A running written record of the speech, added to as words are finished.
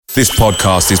This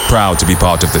podcast is proud to be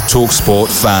part of the TalkSport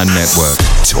Fan Network.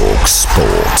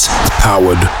 TalkSport.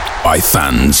 Powered by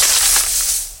fans.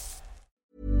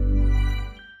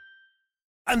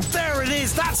 And there it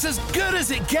is, that's as good as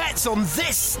it gets on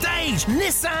this stage.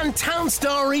 Nissan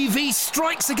Townstar EV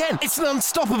strikes again. It's an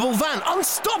unstoppable van,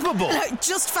 unstoppable.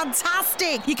 Just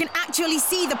fantastic. You can actually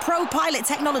see the ProPilot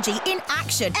technology in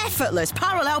action. Effortless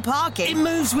parallel parking. It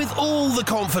moves with all the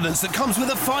confidence that comes with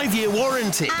a 5-year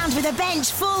warranty. And with a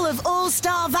bench full of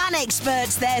all-star van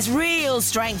experts, there's real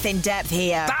strength in depth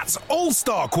here. That's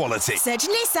all-star quality. Search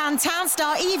Nissan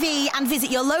Townstar EV and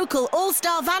visit your local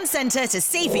all-star van centre to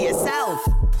see for yourself.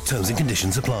 Terms and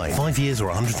conditions apply. 5 years or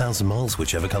 100,000 miles,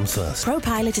 whichever comes first.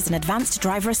 ProPilot is an advanced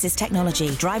driver assist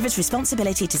technology. Driver's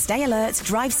responsibility to stay alert,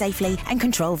 drive safely, and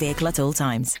control vehicle at all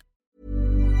times.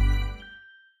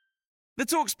 The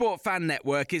TalkSport Fan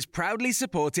Network is proudly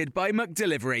supported by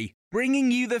McDelivery, bringing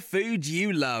you the food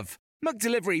you love.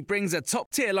 McDelivery brings a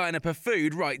top-tier lineup of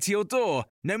food right to your door.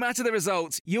 No matter the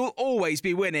result, you'll always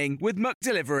be winning with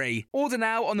McDelivery. Order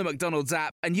now on the McDonald's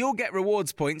app and you'll get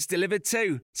rewards points delivered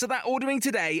too. So that ordering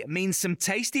today means some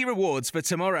tasty rewards for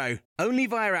tomorrow. Only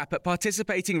via app at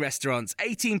participating restaurants.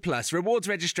 18 plus. Rewards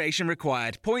registration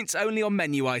required. Points only on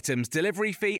menu items.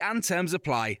 Delivery fee and terms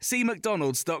apply. See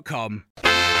mcdonalds.com.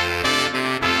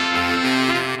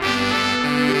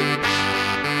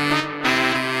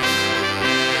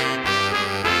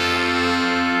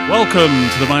 Welcome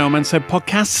to the My Old Man Said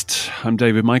podcast. I'm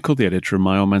David Michael, the editor of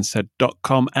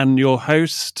myoldmansaid.com and your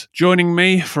host. Joining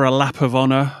me for a lap of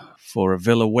honour for a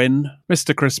Villa win,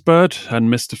 Mr. Chris Bird and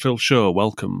Mr. Phil Shaw.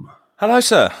 Welcome. Hello,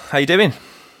 sir. How you doing?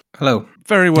 Hello.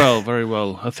 Very well, very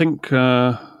well. I think...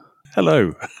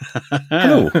 hello.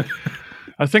 Hello.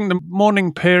 I think the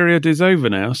mourning period is over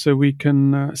now, so we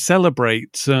can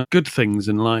celebrate good things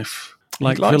in life,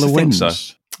 like Villa wins. So.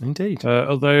 Indeed.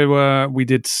 Although we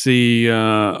did see,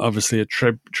 obviously, a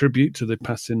tribute to the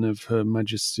passing of Her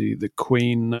Majesty the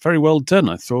Queen. Very well done,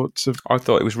 I thought. I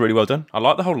thought it was really well done. I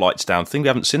like the whole lights down thing. We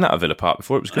haven't seen that at Villa Park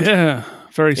before. It was good. Yeah,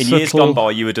 very subtle. Years gone by,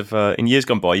 you'd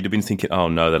have been thinking, "Oh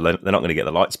no, they're not going to get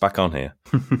the lights back on here."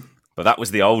 But that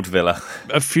was the old Villa.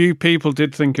 A few people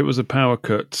did think it was a power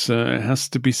cut. It has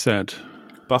to be said.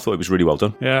 But I thought it was really well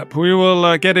done. Yeah, we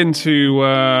will get into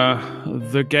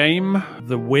the game,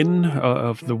 the win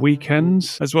of the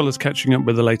weekend, as well as catching up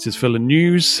with the latest Villa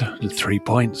news, the 3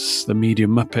 points, the media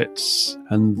muppets,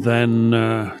 and then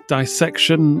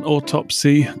dissection,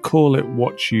 autopsy, call it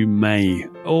what you may.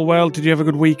 All well, did you have a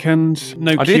good weekend?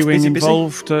 No queuing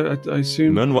involved, I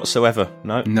assume? None whatsoever.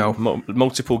 No.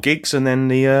 Multiple gigs and then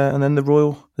the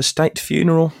Royal Estate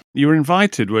funeral. You were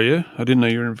invited, were you? I didn't know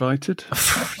you were invited.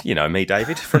 You know me,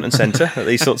 David, front and centre at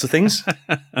these sorts of things.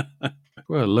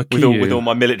 Well, lucky with all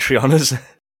my military honours.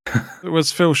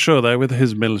 Was Phil Shaw there with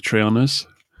his military honours?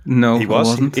 No, he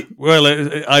was. Well,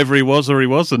 either he was or he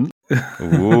wasn't.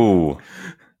 Ooh.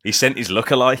 He sent his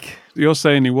lookalike. You're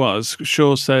saying he was.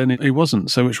 Shaw's saying he wasn't.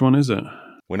 So which one is it?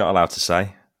 We're not allowed to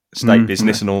say. State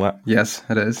business and all that. Yes,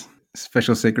 it is.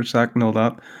 Special Secrets Act and all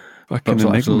that. Fucking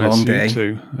enigmas, you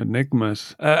two.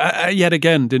 Enigmas. Yet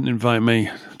again, didn't invite me.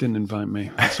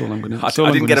 That's all I'm going to say.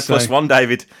 I didn't get a +1,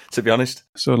 David, to be honest.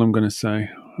 That's all I'm going to say.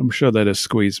 I'm sure they'd have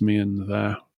squeezed me in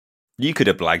there. You could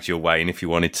have blagged your way in if you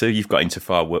wanted to. You've got into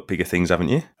far bigger things, haven't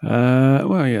you?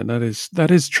 Well, yeah, that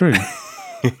is true.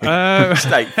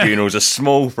 State funeral's a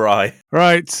small fry.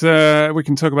 Right, we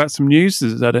can talk about some news.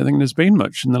 I don't think there's been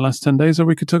much in the last 10 days, or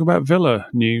we could talk about Villa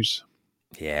news.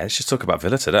 Yeah, let's just talk about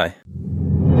Villa today.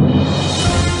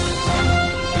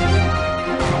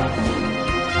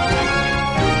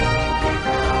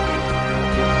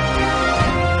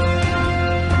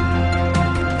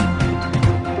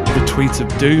 Tweet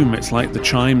of Doom. It's like the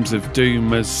chimes of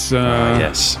doom as...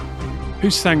 yes.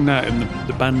 Who sang that in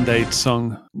the Band-Aid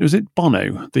song? Was it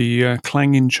Bono? The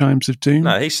clanging chimes of doom?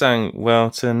 No, he sang, "Well,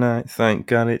 tonight, thank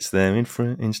God it's them in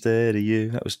front instead of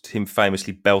you." That was him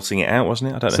famously belting it out,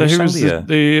 wasn't it? I don't know. So who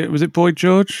was was it Boy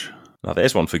George? Oh,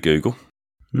 there's one for Google.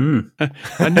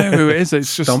 I know who it is.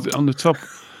 It's just on the top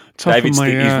David's of my...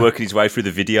 he's working his way through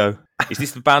the video. Is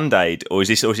this the Band-Aid, or is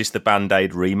this the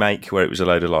Band-Aid remake where it was a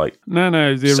load of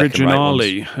No, the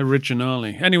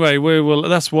originale. Anyway,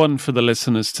 that's one for the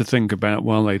listeners to think about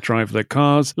while they drive their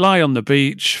cars, lie on the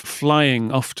beach,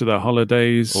 flying off to their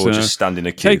holidays, or just stand in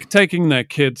a queue, taking their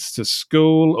kids to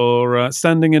school, or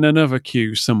standing in another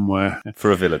queue somewhere for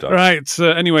a Villa dog. Right.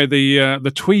 Anyway,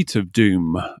 the tweet of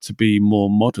doom, to be more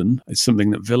modern, is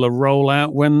something that Villa roll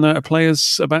out when a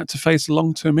player's about to face a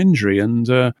long-term injury, and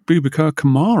Boubacar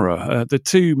Kamara. The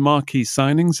two marquee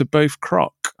signings are both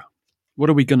croc. What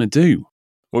are we going to do?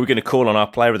 Well, we're going to call on our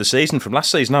player of the season from last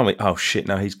season, aren't we? Oh, shit,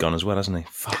 no, he's gone as well, hasn't he?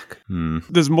 Fuck.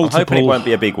 There's multiple... I'm hoping it won't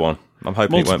be a big one. I'm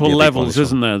hoping it won't be a big levels, one,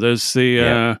 isn't there? There's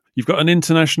the you've got an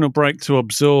international break to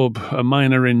absorb a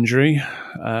minor injury,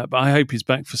 but I hope he's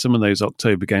back for some of those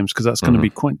October games because that's going to be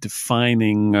quite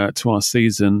defining to our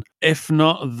season. If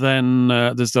not, then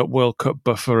there's that World Cup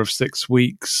buffer of 6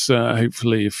 weeks.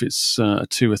 Hopefully, if it's 2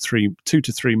 to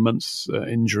 3 months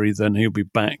injury, then he'll be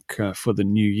back for the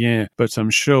new year. But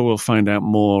I'm sure we'll find out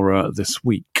more this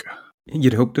week.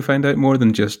 You'd hope to find out more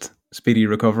than just speedy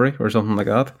recovery or something like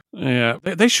that. Yeah,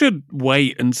 they should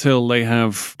wait until they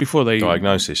have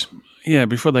diagnosis. Yeah,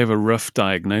 before they have a rough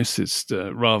diagnosis,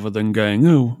 rather than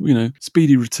going,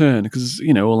 speedy return, because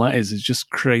all that is just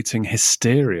creating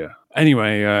hysteria.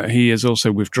 Anyway, he is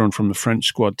also withdrawn from the French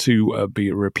squad to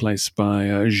be replaced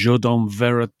by Jordan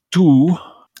Verretou.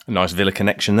 A nice Villa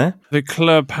connection there. The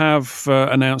club have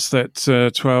announced that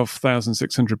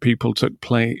 12,600 people took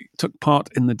part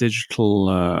in the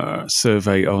digital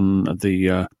survey on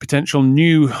the potential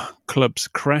new club's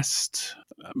crest.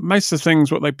 Most of the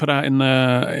things what they put out in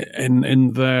their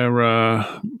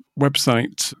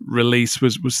website release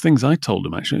was things I told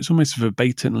them, actually. It's almost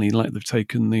verbatimly like they've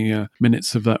taken the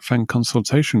minutes of that fan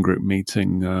consultation group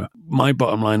meeting. My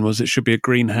bottom line was it should be a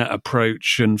green hat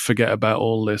approach and forget about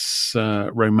all this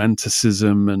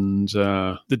romanticism and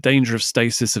the danger of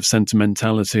stasis of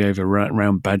sentimentality over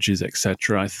round badges,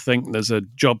 etc. I think there's a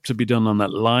job to be done on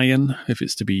that lion. If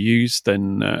it's to be used,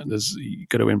 then you've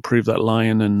got to improve that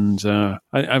lion. And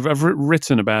I've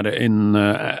written about it in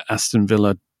Aston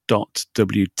Villa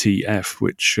 .wtf,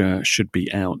 which should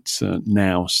be out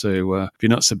now. So if you're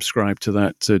not subscribed to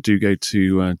that, do go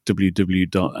to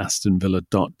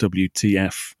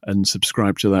www.astonvilla.wtf and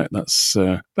subscribe to that. That's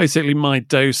basically my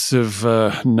dose of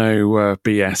no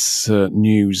BS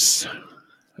news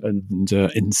and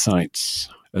insights.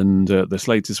 And this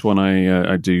latest one,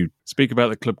 I do speak about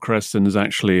the club crest, and there's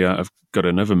actually I've got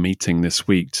another meeting this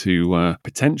week to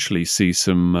potentially see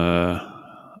some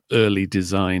early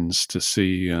designs to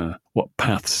see what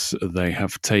paths they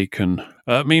have taken.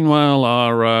 Meanwhile,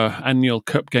 our annual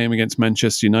cup game against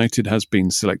Manchester United has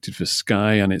been selected for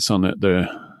Sky, and it's on at the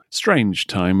strange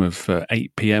time of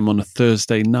 8 p.m. on a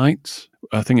Thursday night.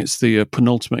 I think it's the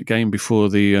penultimate game before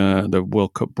the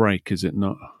World Cup break, is it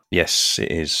not? Yes,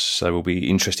 it is. So it will be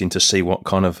interesting to see what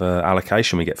kind of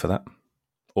allocation we get for that.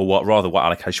 Or what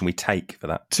allocation we take for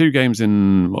that. 2 games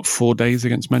in, 4 days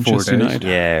against Manchester United?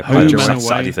 Yeah,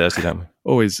 Saturday, Thursday, don't we?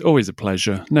 Always a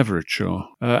pleasure, never a chore.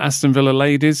 Aston Villa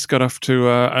ladies got off to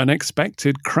an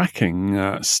unexpected,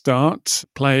 cracking start,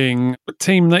 playing a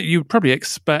team that you'd probably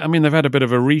expect. I mean, they've had a bit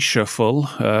of a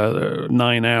reshuffle,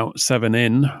 9 out, 7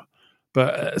 in,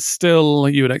 but still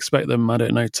you would expect them,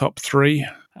 top 3.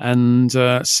 And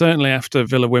certainly after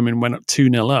Villa women went up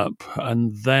 2-0 up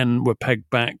and then were pegged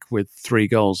back with 3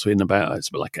 goals in about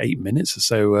 8 minutes or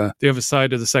so. The other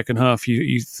side of the second half,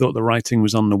 you thought the writing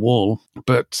was on the wall,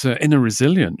 but inner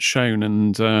resilience shown,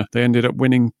 and they ended up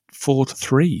winning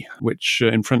 4-3, which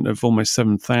in front of almost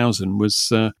 7,000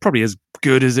 was probably as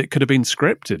good as it could have been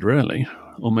scripted, really.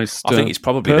 Almost. I think it's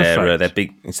probably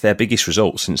their biggest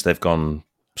result since they've gone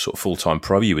sort of full-time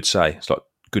pro, you would say. It's like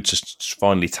good to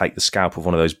finally take the scalp of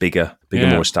one of those bigger,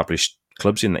 more established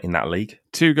clubs in that league.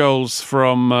 2 goals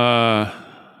from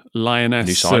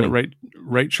Lioness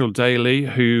Rachel Daly,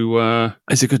 who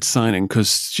is a good signing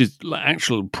because she's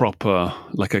actual proper,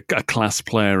 like a class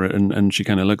player, and she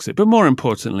kind of looks it. But more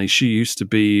importantly, she used to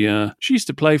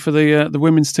play for the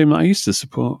women's team that I used to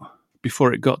support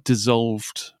before it got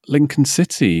dissolved. Lincoln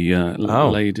City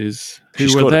ladies. She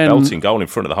scored a belting goal in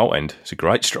front of the whole end. It's a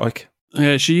great strike.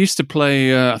 Yeah, she used to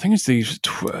play, I think it's the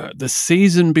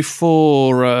season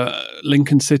before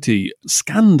Lincoln City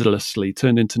scandalously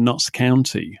turned into Notts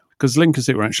County, because Lincoln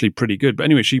City were actually pretty good. But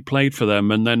anyway, she played for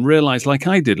them and then realised, like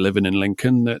I did living in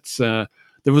Lincoln, that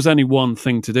there was only one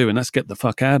thing to do, and that's get the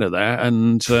fuck out of there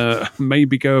and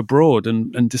maybe go abroad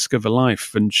and discover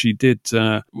life. And she did,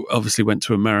 obviously went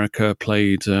to America,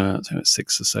 played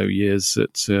 6 or so years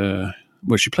at...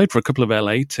 Well, she played for a couple of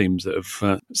LA teams that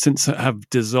have since have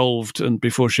dissolved, and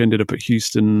before she ended up at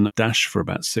Houston Dash for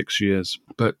about 6 years.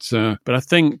 But I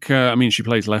think, she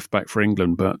plays left back for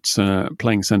England, but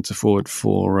playing centre forward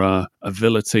for a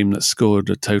Villa team that scored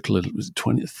a total of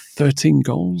 13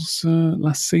 goals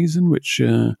last season, which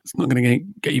it's not going to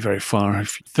get you very far.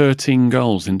 13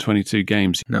 goals in 22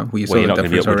 games. No, you're not going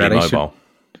to be up with mobile.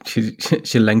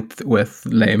 she linked with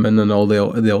Lehmann and all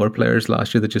the other players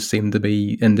last year that just seemed to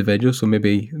be individuals. So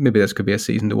maybe this could be a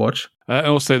season to watch.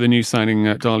 Also, the new signing,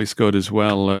 Darley scored as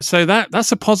well. So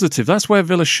that's a positive. That's where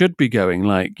Villa should be going.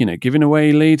 Like, giving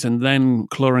away leads and then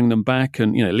clawing them back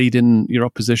and, leading your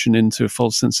opposition into a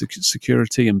false sense of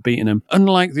security and beating them.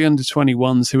 Unlike the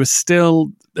under-21s who are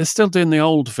they're still doing the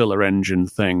old Villa engine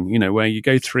thing, where you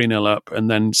go 3-0 up and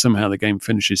then somehow the game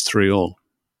finishes 3-3.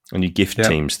 And you gift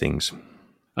teams things.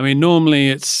 I mean, normally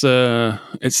it's the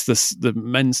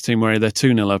men's team where they're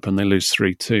 2-0 up and they lose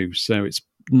 3-2. So it's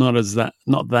not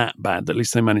that bad. At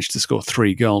least they managed to score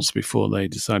 3 goals before they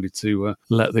decided to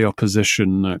let the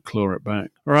opposition claw it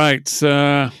back. Right,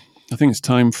 I think it's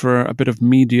time for a bit of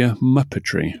media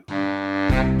muppetry.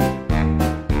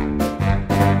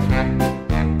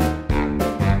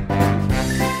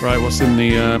 Right, what's in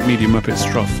the Media Muppets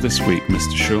trough this week,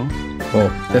 Mr. Shaw? Well,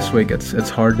 this week it's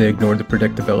hard to ignore the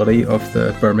predictability of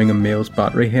the Birmingham Mail's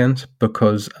battery hens,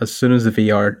 because as soon as the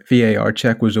VAR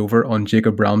check was over on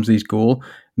Jacob Ramsey's goal,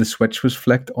 the switch was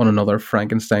flicked on another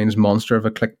Frankenstein's monster of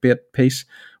a clickbait piece.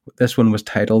 This one was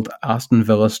titled Aston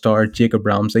Villa star Jacob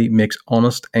Ramsey makes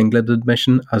honest England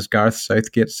admission as Gareth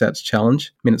Southgate sets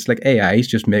challenge. I mean, it's like AI's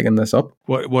just making this up.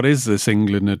 What is this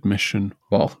England admission?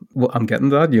 Well, I'm getting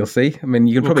to that. You'll see. I mean,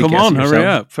 you can probably guess. Come on, hurry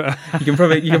up! you can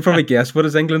probably guess what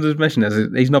his England admission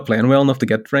is. He's not playing well enough to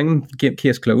get ring.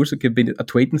 Case closed. It could be a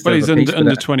tweet instead of a piece. Well, he's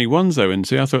under 21s though, isn't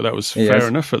he? I thought that was fair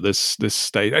enough at this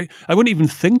stage. I wouldn't even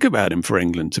think about him for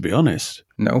England, to be honest.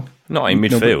 No, not in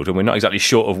midfield, and we're not exactly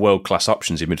short of world class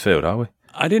options in midfield, are we?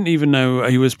 I didn't even know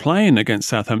he was playing against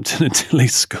Southampton until he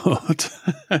scored.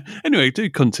 Anyway, do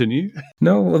continue.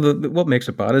 No, well, what makes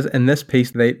it bad is in this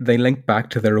piece, they link back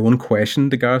to their own question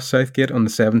to Gareth Southgate on the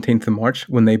 17th of March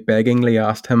when they beggingly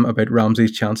asked him about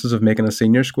Ramsey's chances of making a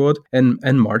senior squad.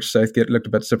 In March, Southgate looked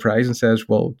a bit surprised and says,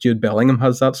 well, Jude Bellingham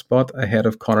has that spot ahead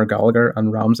of Conor Gallagher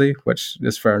and Ramsey, which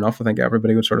is fair enough. I think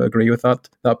everybody would sort of agree with that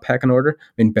pecking order.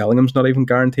 I mean, Bellingham's not even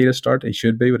guaranteed to start. He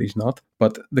should be, but he's not.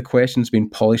 But the question's been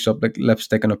polished up like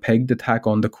lipstick on a pig to tack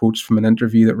on the quotes from an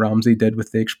interview that Ramsey did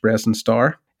with the Express and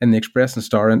Star. In the Express and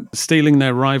Star... Stealing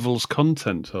their rivals'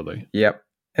 content, are they? Yep.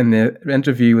 In the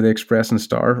interview with the Express and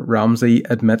Star, Ramsey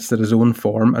admits that his own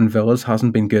form and Villa's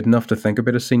hasn't been good enough to think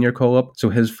about a senior call-up,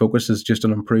 so his focus is just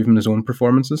on improving his own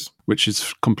performances. Which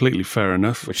is completely fair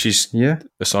enough. Which is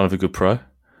a sign of a good pro.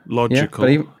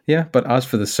 Logical. But as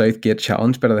for the Southgate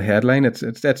challenge bit of the headline, it's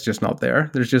just not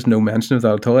there. There's just no mention of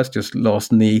that at all. It's just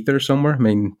lost in the ether somewhere. I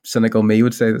mean, cynical me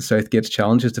would say that Southgate's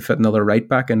challenge is to fit another right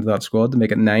back into that squad to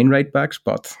make it 9 right backs,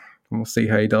 but we'll see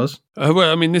how he does.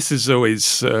 Well, I mean, this is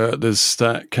always, there's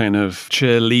that kind of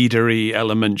cheerleadery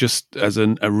element just as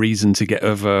a reason to get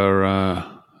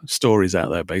over stories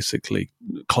out there, basically.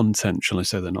 Content, shall I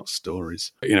say, they're not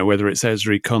stories. Whether it's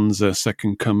Ezri Konsa,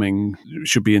 second coming,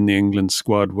 should be in the England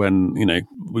squad when,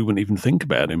 we wouldn't even think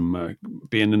about him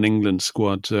being an England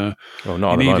squad. Not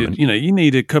at the moment. You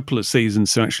need a couple of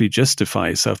seasons to actually justify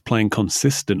yourself playing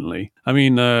consistently. I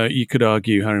mean, you could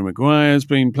argue Harry Maguire's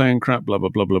been playing crap, blah, blah,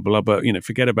 blah, blah, blah, but,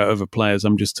 forget about other players.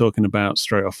 I'm just talking about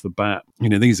straight off the bat.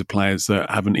 These are players that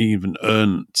haven't even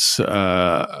earned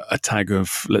a tag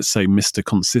of, let's say, Mr.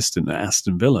 Consistent at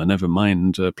Aston Villa, never mind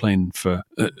playing for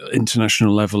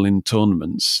international level in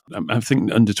tournaments. I think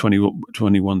under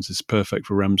 21s is perfect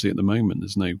for Ramsey at the moment.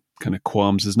 There's no kind of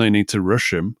qualms. There's no need to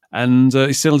rush him. And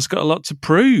he still has got a lot to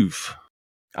prove.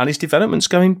 And his development's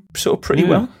going sort of pretty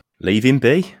well. Leave him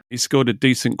be. He scored a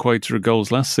decent quota of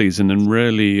goals last season and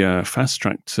really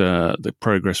fast-tracked the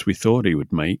progress we thought he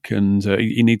would make. And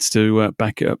he needs to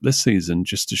back it up this season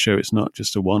just to show it's not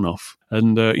just a one-off.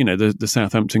 And, the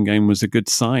Southampton game was a good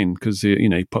sign because,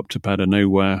 he popped up out of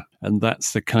nowhere. And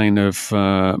that's the kind of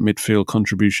midfield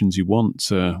contributions you want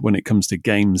when it comes to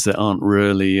games that aren't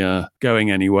really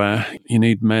going anywhere. You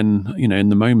need men, in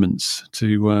the moments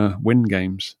to win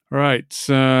games. Right,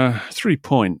 3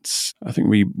 points. I think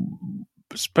we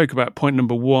spoke about point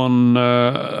number 1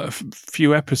 a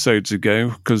few episodes ago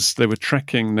because they were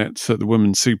tracking that the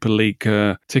Women's Super League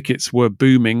tickets were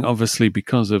booming, obviously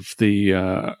because of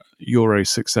the Euro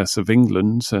success of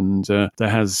England, and there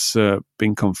has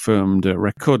been confirmed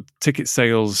record ticket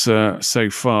sales so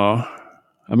far.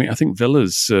 I mean, I think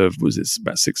Villa's was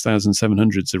about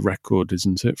 6,700 is a record,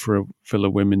 isn't it, for a Villa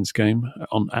women's game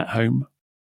at home?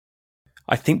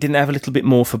 I think didn't they have a little bit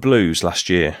more for Blues last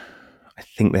year? I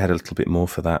think they had a little bit more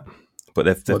for that. But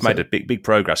they've made a big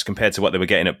progress compared to what they were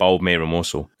getting at Boldmere and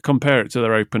Walsall. Compare it to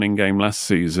their opening game last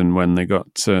season when they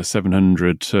got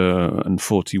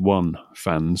 741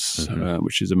 fans,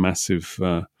 which is a massive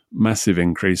massive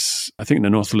increase. I think the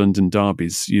North London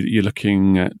derbies, you're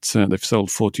looking at, they've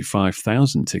sold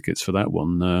 45,000 tickets for that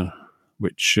one,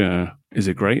 which is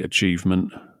a great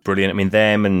achievement. Brilliant. I mean,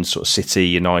 them and sort of City,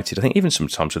 United, I think even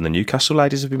sometimes when the Newcastle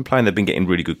ladies have been playing, they've been getting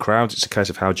really good crowds. It's a case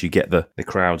of how do you get the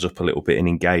crowds up a little bit and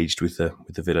engaged with the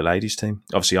Villa ladies team.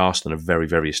 Obviously, Arsenal are very,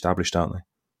 very established, aren't they?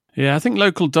 Yeah, I think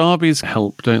local derbies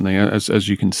help, don't they? As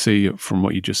you can see from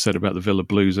what you just said about the Villa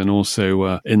Blues, and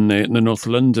also in the North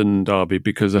London derby,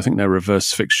 because I think their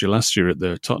reverse fixture last year at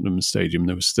the Tottenham Stadium,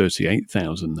 there was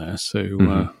 38,000 there.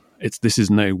 So this is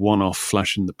no one-off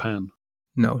flash in the pan.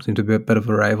 No, it seems to be a bit of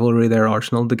a rivalry there,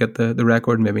 Arsenal, to get the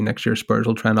record. Maybe next year Spurs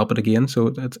will try and up it again,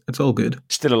 so it's all good.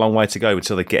 Still a long way to go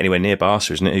until they get anywhere near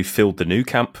Barca, isn't it? Who filled the Nou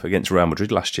Camp against Real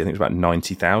Madrid last year. I think it was about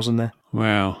 90,000 there.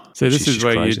 Wow. So this is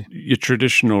where your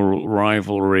traditional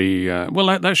rivalry,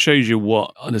 that shows you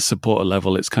what, on a supporter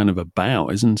level, it's kind of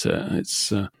about, isn't it?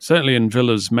 It's certainly in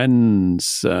Villa's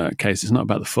men's case, it's not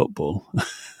about the football.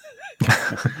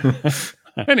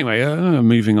 Anyway,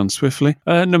 moving on swiftly.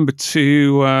 Number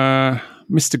 2...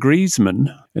 Mr. Griezmann,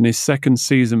 in his second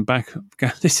season back,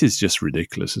 this is just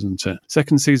ridiculous, isn't it?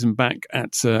 Second season back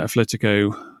at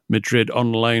Atletico Madrid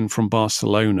on loan from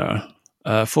Barcelona.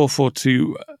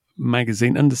 442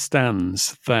 magazine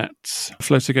understands that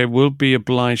Atletico will be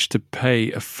obliged to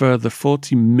pay a further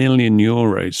 40 million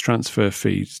euros transfer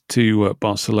fees to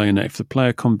Barcelona if the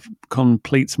player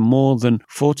completes more than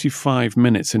 45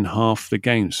 minutes in half the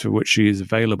games for which he is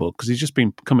available. Because he's just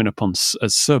been coming up on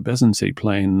as sub, hasn't he,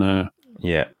 playing...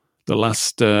 the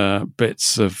last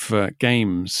bits of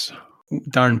games.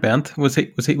 Darren Bent, was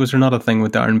there not a thing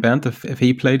with Darren Bent if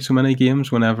he played so many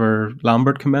games whenever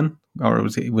Lambert came in, or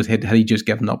had he just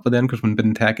given up with then? Because when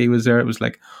Benteke was there, it was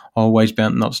like, why is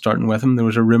Bent not starting with him? There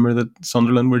was a rumour that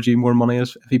Sunderland were due more money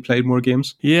if he played more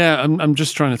games. Yeah, I'm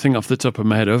just trying to think off the top of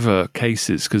my head other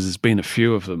cases, because there's been a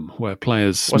few of them where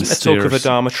players. Wasn't there talk of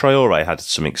Adama Traore had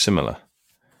something similar?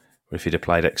 If he'd have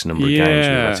played X number of games,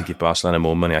 we had to give Barcelona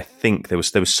more money. I think there was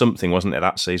something, wasn't there,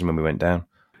 that season when we went down?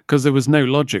 Because there was no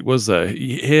logic, was there?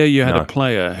 Here you had a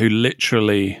player who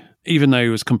literally, even though he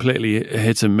was completely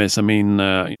hit and miss, I mean,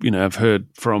 I've heard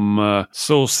from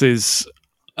sources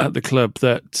at the club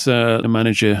that the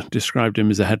manager described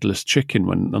him as a headless chicken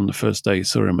when on the first day he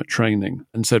saw him at training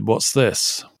and said, "What's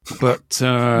this?" But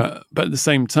at the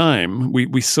same time,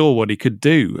 we saw what he could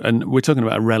do, and we're talking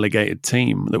about a relegated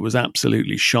team that was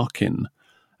absolutely shocking.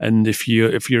 And if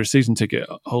you're a season ticket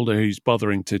holder who's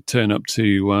bothering to turn up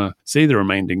to see the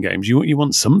remaining games, you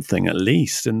want something at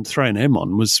least. And throwing him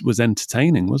on was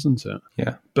entertaining, wasn't it?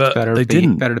 Yeah, but they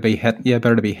didn't. Better to be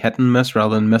hit and miss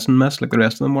rather than miss and miss like the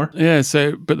rest of them were. Yeah,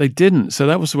 but they didn't. So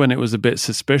that was when it was a bit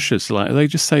suspicious. Like, are they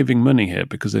just saving money here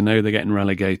because they know they're getting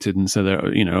relegated, and so they're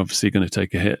obviously going to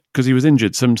take a hit? Because he was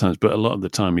injured sometimes, but a lot of the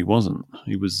time he wasn't.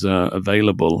 He was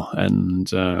available,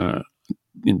 and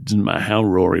it didn't matter how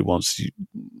raw he was.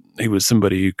 He was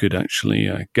somebody who could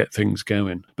actually get things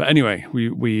going. But anyway,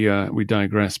 we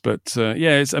digress. But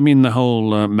the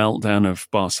whole meltdown of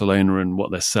Barcelona and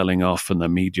what they're selling off and their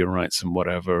media rights and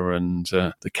whatever, and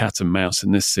the cat and mouse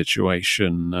in this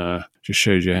situation just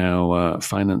shows you how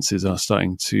finances are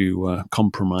starting to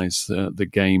compromise the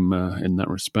game in that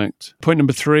respect. Point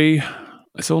number 3,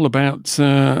 it's all about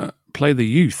play the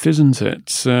youth, isn't it?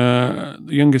 The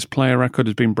youngest player record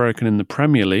has been broken in the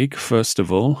Premier League, first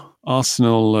of all.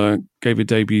 Arsenal gave a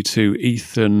debut to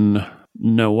Ethan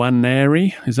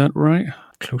Nwaneri, is that right?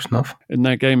 Close enough. In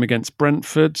their game against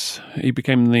Brentford, he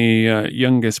became the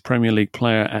youngest Premier League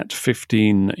player at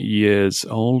 15 years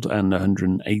old and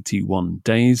 181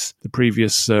 days. The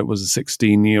previous was a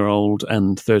 16-year-old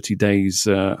and 30 days,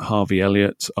 Harvey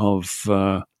Elliott of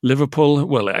Liverpool.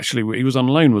 Well, actually, he was on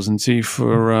loan, wasn't he,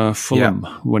 for Fulham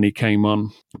when he came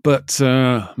on. But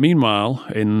meanwhile,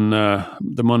 in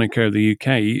the Monaco of the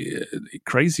UK,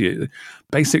 crazy.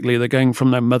 Basically, they're going from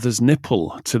their mother's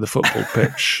nipple to the football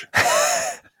pitch.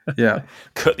 Yeah,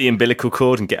 cut the umbilical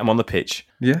cord and get them on the pitch.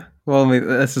 Yeah, well, I mean,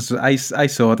 I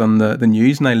saw it on the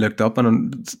news and I looked up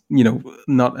and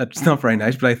it's not very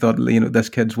nice, but I thought this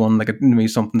kid's won maybe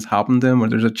something's happened to him or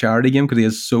there's a charity game because he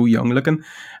is so young looking.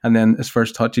 And then his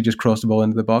first touch, he just crossed the ball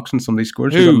into the box and somebody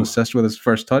scored. He got an assist with his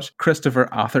first touch.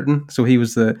 Christopher Atherton, so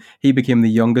he became the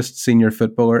youngest senior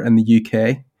footballer in the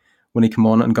UK. When he came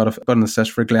on and got an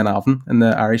assist for Glenavon in the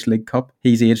Irish League Cup.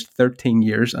 He's aged 13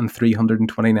 years and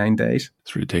 329 days.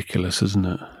 It's ridiculous, isn't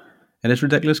it? It is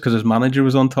ridiculous because his manager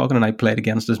was on talking and I played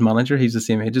against his manager. He's the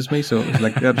same age as me, so it was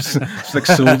like it's like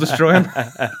soul destroying.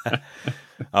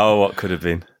 Oh, what could have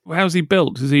been? How's he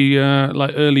built? Is he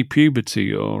like early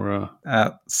puberty or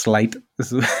slight?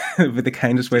 This would be the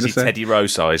kindest way to say. Teddy Rowe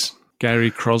size.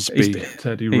 Gary Crosby,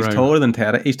 Teddy Rowe. He's taller than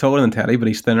Teddy. He's taller than Teddy, but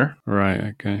he's thinner. Right,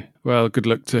 okay. Well, good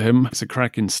luck to him. It's a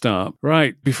cracking start.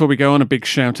 Right, before we go on, a big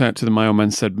shout out to the My Old Man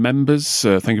Said members.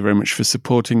 Thank you very much for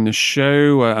supporting the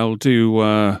show. I'll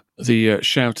do the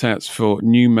shout outs for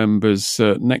new members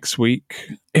next week.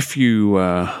 If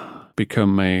you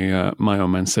become a My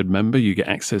Old Man Said member, you get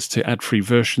access to ad-free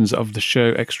versions of the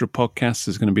show, extra podcasts.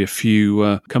 There's going to be a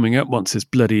few coming up once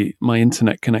my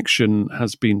internet connection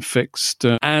has been fixed.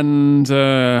 And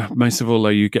most of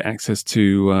all, you get access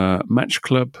to Match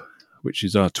Club, which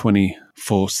is our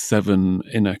 24/7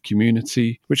 inner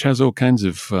community, which has all kinds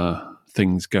of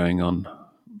things going on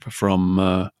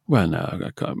from, we're not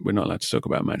allowed to talk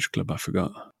about Match Club, I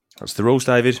forgot. That's the rules,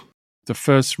 David. The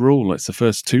first rule, it's the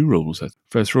first two rules.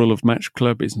 First rule of Match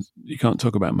Club is you can't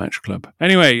talk about Match Club.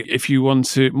 Anyway, if you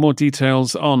want more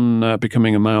details on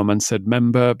becoming a My Old Man Said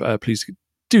member, please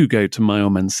do go to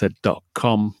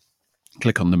myoldmansaid.com.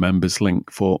 Click on the members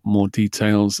link for more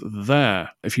details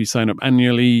there. If you sign up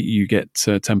annually, you get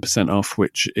 10% off,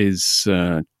 which is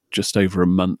just over a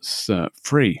month's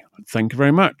free. Thank you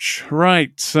very much.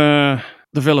 Right, the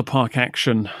Villa Park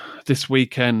action this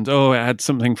weekend. Oh, it had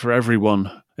something for everyone.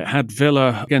 It had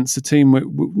Villa against a team we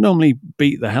normally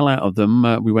beat the hell out of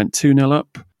them. We went 2-0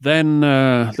 up. Then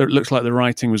it looks like the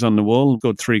writing was on the wall.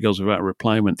 Scored 3 goals without a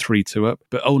reply, went 3-2 up.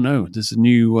 But oh no, there's a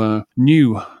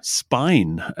new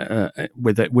spine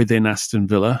within Aston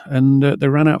Villa, and they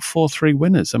ran out 4-3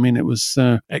 winners. I mean, it was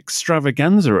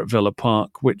extravaganza at Villa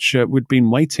Park, which we'd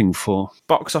been waiting for.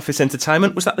 Box office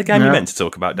entertainment. Was that the game you meant to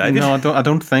talk about, David? No, I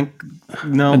don't think.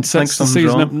 No, and sets the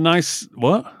season up nice.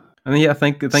 What? I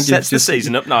think sets the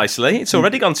season up nicely. It's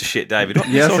already gone to shit, David. What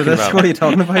are you talking about? What are you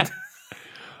talking about?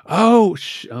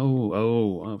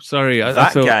 Sorry. I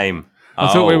thought, game.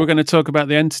 I thought we were going to talk about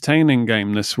the entertaining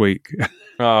game this week.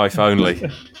 Oh, if only.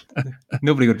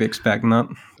 Nobody would be expecting that.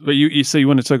 But you say you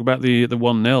want to talk about the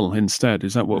 1-0 instead.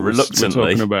 Is that what we're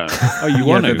talking about? Oh, you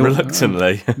want it?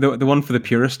 Reluctantly. The one for the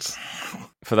purists.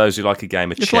 For those who like a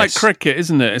game of chess. It's like cricket,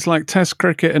 isn't it? It's like Test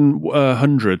cricket and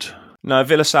 100. No,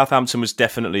 Villa Southampton was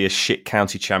definitely a shit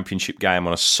county championship game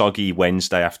on a soggy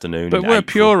Wednesday afternoon. But we're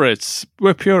purists.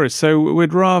 We're purists, so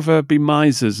we'd rather be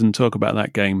misers and talk about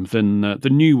that game than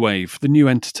the new wave, the new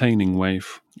entertaining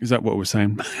wave. Is that what we're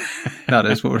saying? That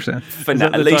is what we're saying.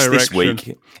 At least this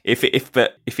week, if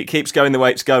it keeps going the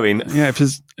way it's going, yeah.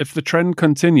 If the trend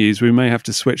continues, we may have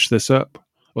to switch this up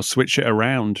or switch it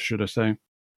around, should I say?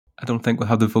 I don't think we'll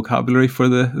have the vocabulary for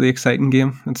the exciting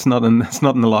game. It's not in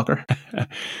the locker.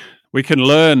 We can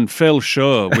learn, Phil.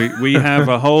 Sure, we have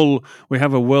a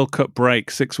World Cup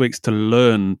break, 6 weeks to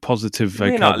learn positive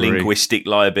vocabulary. We're not linguistic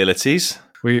liabilities.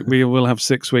 We will have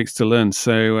 6 weeks to learn.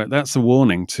 So that's a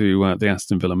warning to the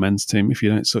Aston Villa men's team. If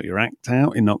you don't sort your act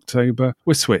out in October,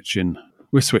 we're switching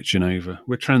over.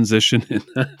 We're transitioning.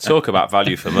 Talk about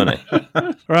value for money.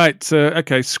 Right.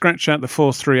 Okay. Scratch out the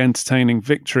 4-3 entertaining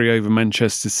victory over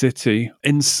Manchester City.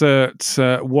 Insert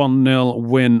 1-0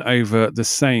 win over the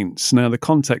Saints. Now, the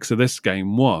context of this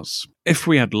game was, if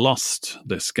we had lost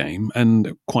this game,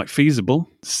 and quite feasible,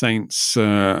 the Saints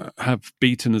have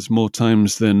beaten us more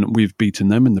times than we've beaten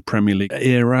them in the Premier League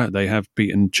era. They have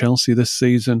beaten Chelsea this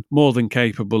season, more than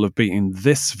capable of beating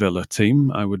this Villa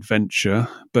team, I would venture.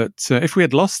 But if we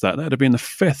had lost that would have been the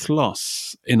 5th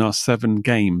loss in our 7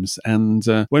 games. And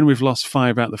when we've lost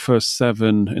 5 out of the first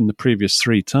 7 in the previous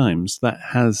 3 times, that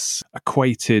has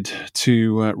equated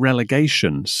to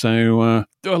relegation. So a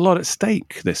lot at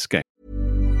stake this game.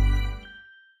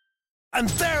 And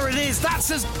there it is,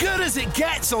 that's as good as it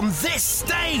gets on this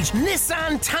stage.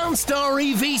 Nissan Townstar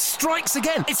EV strikes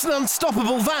again. It's an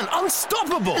unstoppable van,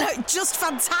 unstoppable. Just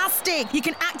fantastic. You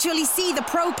can actually see the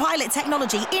ProPilot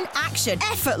technology in action.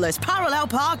 Effortless parallel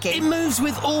parking. It moves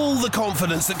with all the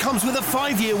confidence that comes with a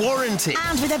 5-year warranty.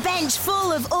 And with a bench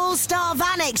full of all-star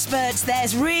van experts,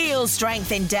 there's real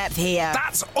strength in depth here.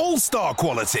 That's all-star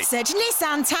quality. Search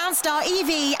Nissan Townstar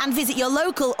EV and visit your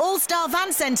local all-star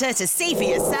van centre to see for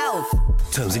yourself.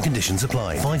 Terms and conditions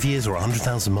apply. 5 years or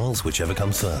 100,000 miles, whichever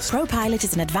comes first. ProPilot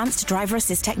is an advanced driver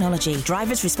assist technology.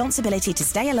 Driver's responsibility to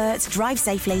stay alert, drive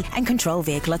safely, and control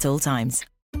vehicle at all times.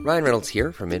 Ryan Reynolds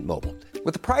here from Mint Mobile.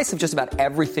 With the price of just about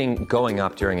everything going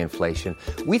up during inflation,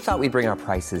 we thought we'd bring our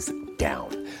prices down.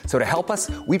 So to help us,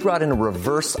 we brought in a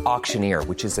reverse auctioneer,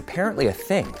 which is apparently a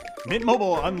thing. Mint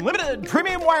Mobile Unlimited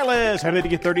Premium Wireless. How to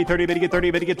get 30, 30, how to get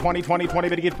 30, how to get 20, 20, 20,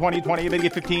 how to get 20, 20, how to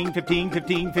get 15, 15,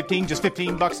 15, 15, just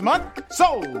 $15 a month?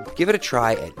 Sold! Give it a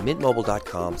try at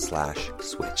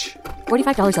mintmobile.com/switch.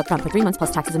 $45 up front for 3 months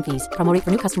plus taxes and fees. Promo rate for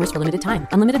new customers for limited time.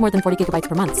 Unlimited more than 40 gigabytes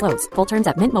per month slows. Full terms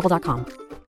at mintmobile.com.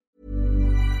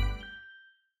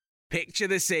 Picture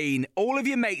the scene. All of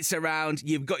your mates around,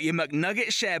 you've got your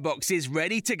McNugget share boxes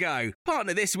ready to go.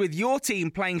 Partner this with your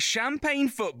team playing champagne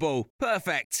football.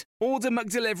 Perfect. Order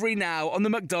McDelivery now on the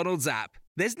McDonald's app.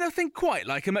 There's nothing quite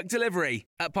like a McDelivery.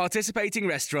 At participating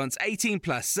restaurants, 18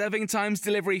 plus, serving times,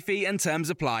 delivery fee and terms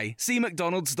apply. See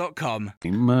mcdonalds.com.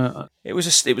 It was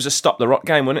a stop the rot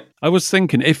game, wasn't it? I was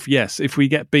thinking, if we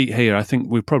get beat here, I think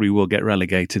we probably will get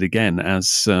relegated again,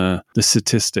 as the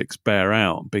statistics bear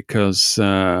out, because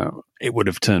it would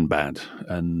have turned bad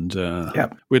and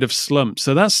we'd have slumped.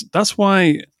 So that's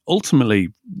why ultimately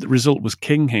the result was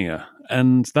king here.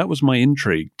 And that was my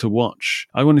intrigue to watch.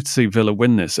 I wanted to see Villa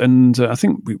win this. And I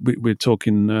think we're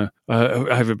talking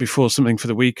over before something for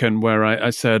the weekend where I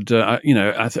said, a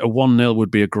 1-0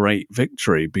 would be a great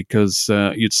victory because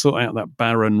you'd sort out that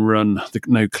barren run,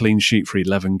 no clean sheet for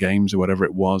 11 games or whatever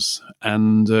it was,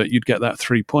 and you'd get that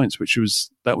 3 points,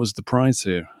 that was the prize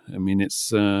here. I mean,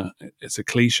 it's a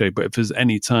cliche, but if there's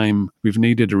any time we've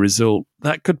needed a result,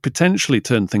 that could potentially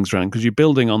turn things around, because you're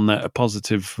building on that a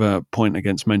positive point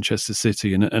against Manchester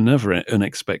City and another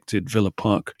unexpected Villa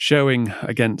Park showing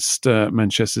against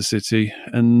Manchester City,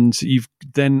 and you've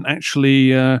then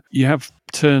actually you have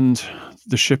turned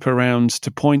the ship around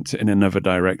to point in another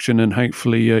direction, and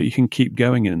hopefully you can keep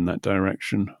going in that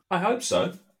direction. I hope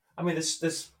so. I mean,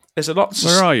 there's a lot.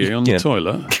 Where are you on the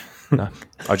toilet? No,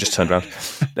 I just turned around.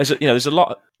 There's a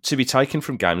lot to be taken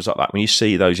from games like that when you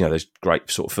see those great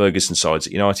sort of Ferguson sides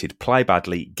at United play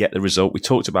badly, get the result. We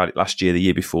talked about it last year, the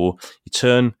year before. You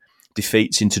turn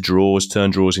defeats into draws,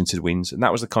 turn draws into wins, and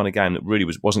that was the kind of game that really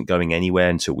wasn't going anywhere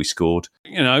until we scored.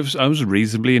 I was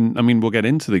reasonably, we'll get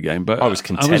into the game, but I was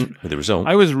content with the result.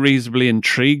 I was reasonably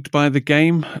intrigued by the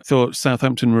game. I thought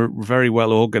Southampton were very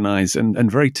well organised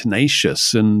and very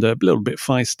tenacious and a little bit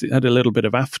feisty, had a little bit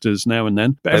of afters now and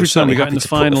then. But every time we got in the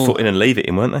final, put the foot in and leave it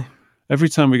in, weren't they? Every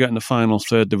time we got in the final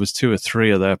third, there was 2 or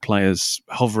 3 of their players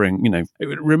hovering.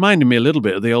 It reminded me a little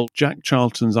bit of the old Jack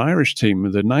Charlton's Irish team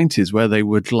of the 90s, where they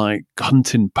would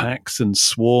hunt in packs and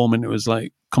swarm, and it was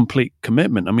complete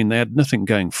commitment. I mean, they had nothing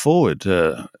going forward.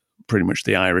 Pretty much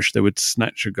the Irish, they would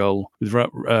snatch a goal with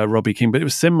Robbie Keane, but it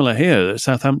was similar here.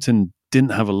 Southampton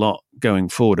didn't have a lot going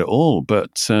forward at all,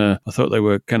 but I thought they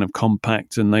were kind of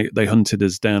compact, and they hunted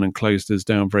us down and closed us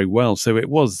down very well. So it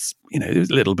was, it was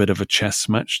a little bit of a chess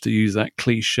match, to use that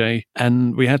cliche,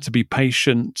 and we had to be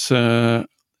patient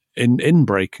in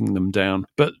breaking them down.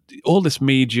 But all this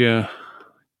media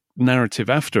narrative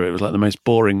after it was the most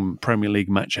boring Premier League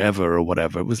match ever or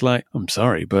whatever. It was I'm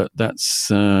sorry, but that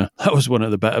was one of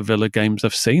the better Villa games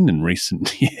I've seen in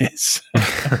recent years.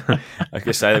 I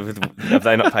could say, have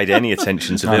they not paid any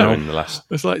attention to Villa in the last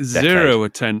It's decade? Zero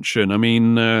attention. I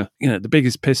mean, the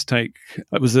biggest piss take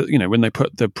was that, when they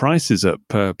put the prices up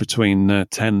between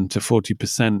 10 to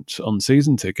 40% on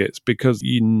season tickets, because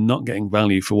you're not getting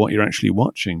value for what you're actually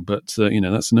watching. But,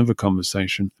 that's another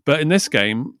conversation. But in this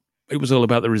game, it was all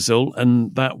about the result,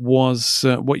 and that was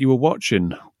what you were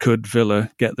watching. Could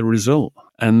Villa get the result?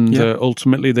 And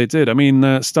ultimately they did. I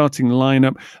mean, starting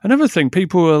lineup. Another thing,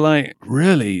 people were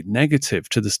really negative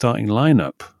to the starting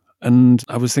lineup. And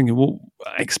I was thinking,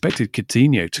 I expected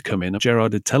Coutinho to come in.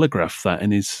 Gerrard had telegraphed that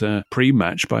in his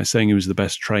pre-match by saying he was the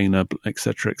best trainer,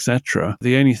 etc., etc.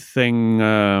 The only thing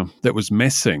that was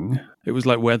missing, it was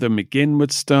whether McGinn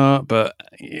would start, but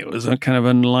it was kind of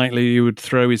unlikely he would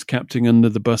throw his captain under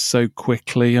the bus so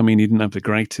quickly. I mean, he didn't have the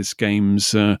greatest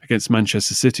games against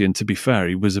Manchester City, and to be fair,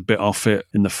 he was a bit off it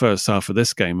in the first half of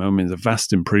this game. I mean, there's a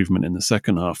vast improvement in the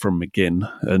second half from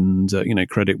McGinn, and,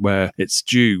 credit where it's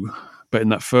due. But in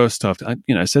that first half,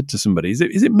 I said to somebody, "Is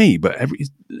it me?" But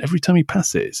every time he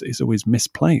passes, it's always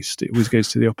misplaced. It always goes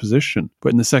to the opposition.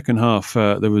 But in the second half,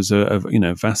 there was a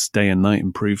vast day and night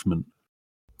improvement.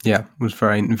 Yeah, it was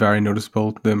very, very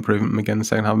noticeable, the improvement McGinn in the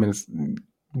second half. I mean,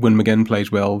 when McGinn plays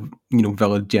well,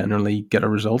 Villa generally get a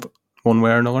result one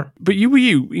way or another. But were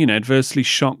you adversely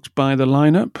shocked by the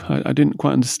lineup? I didn't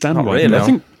quite understand Not why.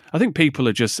 really, I think people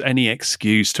are just any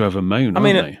excuse to have a moan.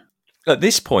 Aren't they? At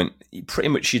this point, pretty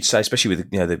much you'd say, especially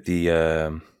with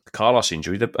the Carlos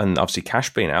injury and obviously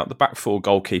Cash being out, the back four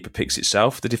goalkeeper picks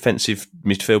itself. The defensive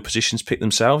midfield positions pick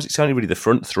themselves. It's only really the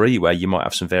front three where you might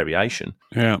have some variation.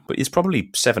 Yeah, but it's probably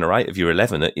 7 or 8 of your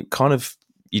 11 that it kind of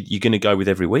you're going to go with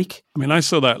every week. I mean, I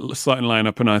saw that starting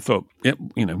lineup and I thought, yep,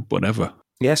 whatever.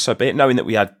 Yeah, so be it, knowing that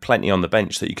we had plenty on the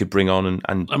bench that you could bring on and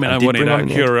I mean, I wanted out of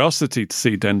curiosity to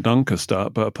see Dendoncker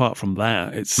start, but apart from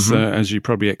that, it's as you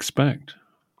probably expect.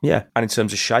 Yeah, and in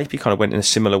terms of shape, he kind of went in a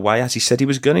similar way as he said he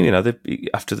was going to.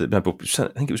 I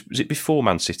think was it before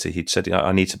Man City? He'd said,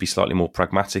 I need to be slightly more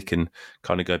pragmatic and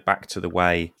kind of go back to the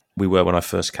way we were when I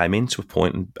first came into a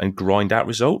point and grind out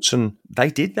results. And they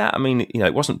did that. I mean,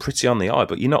 it wasn't pretty on the eye,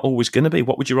 but you're not always going to be.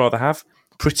 What would you rather have?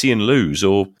 Pretty and lose,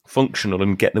 or functional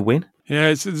and get the win?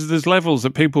 Yeah, there's levels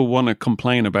that people want to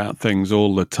complain about things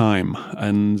all the time.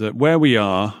 And where we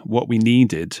are, what we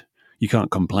needed, you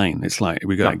can't complain. It's like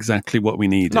we got exactly what we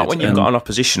needed. Not when you've got an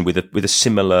opposition with a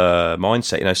similar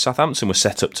mindset. Southampton was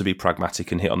set up to be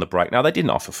pragmatic and hit on the break. Now, they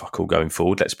didn't offer fuck all going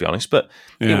forward, let's be honest, but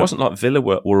it wasn't like Villa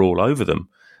were all over them.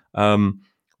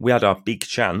 We had our big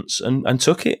chance and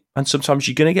took it. And sometimes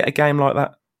you're going to get a game like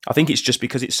that. I think it's just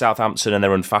because it's Southampton and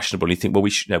they're unfashionable. And you think, well,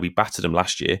 we battered them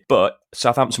last year. But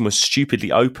Southampton was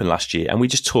stupidly open last year and we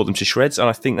just tore them to shreds. And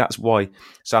I think that's why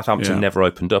Southampton never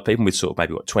opened up. Even with sort of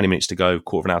maybe 20 minutes to go,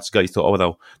 quarter of an hour to go, you thought,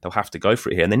 they'll have to go for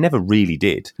it here. And they never really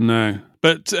did. No.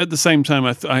 But at the same time,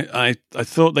 I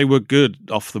thought they were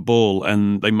good off the ball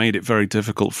and they made it very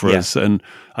difficult for us. And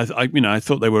I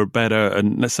thought they were better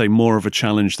and, let's say, more of a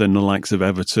challenge than the likes of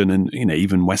Everton and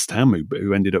even West Ham,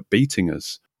 who ended up beating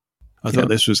us. I thought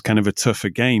this was kind of a tougher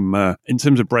game in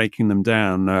terms of breaking them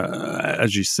down,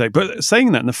 as you say. But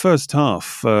saying that, in the first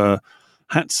half,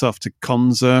 hats off to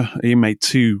Konza. He made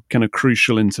 2 kind of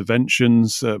crucial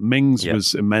interventions. Mings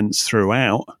was immense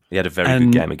throughout. He had a very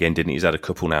good game again, didn't he? He's had a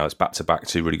couple now. It's back-to-back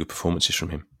 2 really good performances from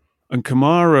him. And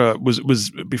Kamara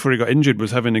was before he got injured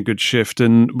was having a good shift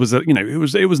and was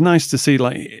it was nice to see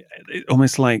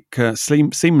almost like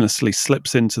seamlessly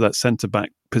slips into that centre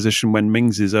back position when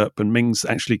Mings is up and Mings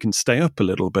actually can stay up a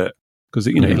little bit because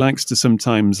he likes to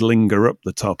sometimes linger up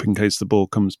the top in case the ball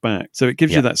comes back. So it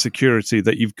gives you that security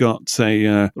that you've got, say,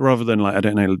 rather than I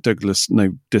don't know, Douglas.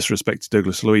 No disrespect to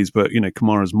Douglas Luiz, but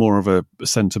Kamara's more of a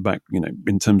centre back,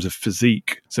 in terms of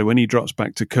physique. So when he drops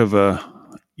back to cover,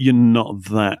 you're not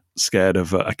that scared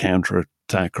of a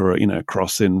counter-attack or a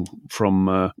crossing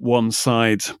from one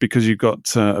side because you've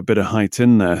got a bit of height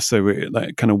in there. So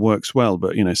that kind of works well.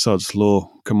 But, Sod's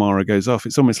Law, Kamara goes off.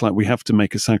 It's almost like we have to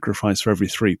make a sacrifice for every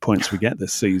 3 points we get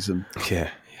this season. Yeah.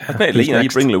 Admittedly, you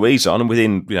bring Luiz on and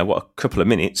within, a couple of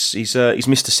minutes, he's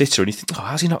missed a sitter and you think,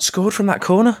 has he not scored from that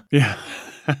corner? Yeah.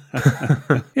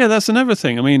 Yeah, that's another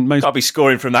thing. I mean, can't be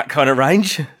scoring from that kind of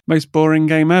range. Most boring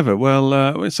game ever. Well,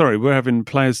 we're having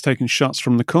players taking shots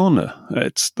from the corner.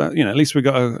 It's that, at least we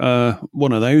got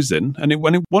one of those in, and it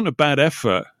wasn't a bad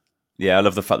effort. Yeah, I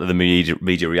love the fact that the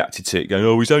media reacted to it,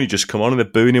 going, he's only just come on, and they're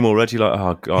booing him already. Like,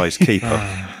 oh, guys, keep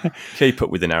up. Keep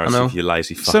up with the narrative, you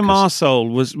lazy fuckers. Some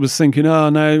arsehole was thinking, oh,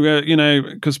 no,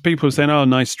 because people were saying, oh,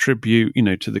 nice tribute,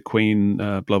 to the Queen,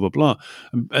 blah, blah, blah.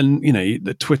 And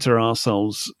the Twitter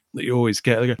arseholes that you always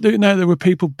get, they go, no, there were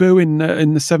people booing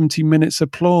in the 70 minutes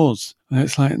applause. And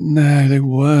it's like, no, they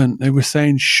weren't. They were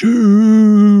saying,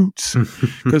 shoot.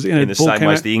 Because, in the same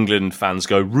way as the England fans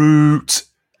go, root.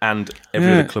 And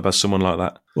every other club has someone like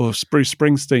that. Or Bruce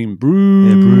Springsteen,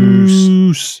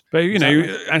 Bruce.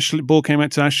 But, ball came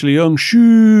out to Ashley Young,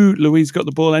 shoot. Louise got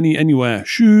the ball anywhere,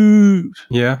 shoot.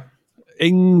 Yeah.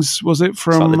 Ings, was it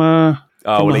from... he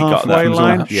got that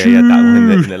line? Yeah, that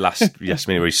one in the last minute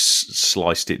where he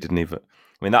sliced it, didn't he? But,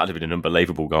 that would have been an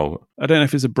unbelievable goal. I don't know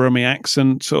if it's a Brummie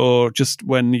accent or just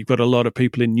when you've got a lot of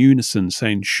people in unison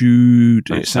saying shoot.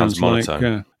 It sounds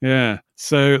monotone.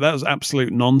 So that was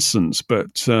absolute nonsense,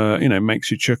 but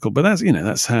makes you chuckle. But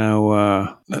that's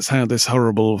how this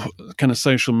horrible kind of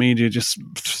social media just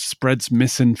spreads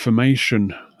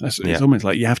misinformation. It's almost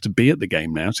like you have to be at the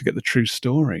game now to get the true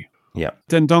story. Yeah.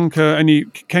 Dendoncker, and he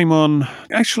came on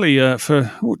actually for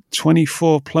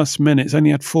 24 plus minutes,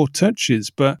 only had 4 touches,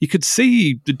 but you could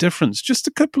see the difference. Just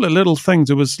a couple of little things.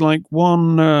 It was like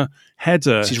one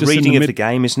header. It's his reading of the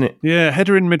game, isn't it? Yeah,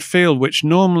 header in midfield, which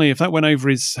normally, if that went over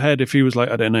his head, if he was like,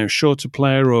 I don't know, a shorter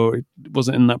player or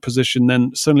wasn't in that position,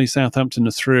 then suddenly Southampton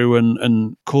are through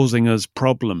and causing us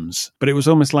problems. But it was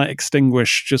almost like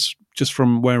extinguished just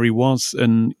from where he was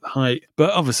and height.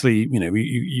 But obviously,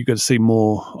 you got to see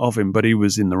more of him, but he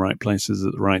was in the right places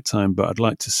at the right time. But I'd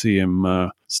like to see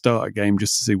him start a game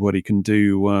just to see what he can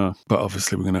do. But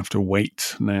obviously, we're going to have to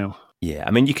wait now. Yeah,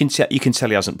 I mean, you can tell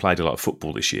he hasn't played a lot of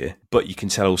football this year, but you can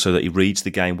tell also that he reads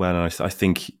the game well. And I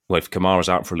think, if Kamara's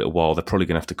out for a little while, they're probably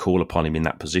going to have to call upon him in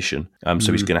that position.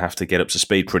 So he's going to have to get up to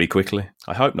speed pretty quickly.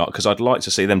 I hope not, because I'd like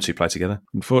to see them two play together.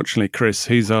 Unfortunately, Chris,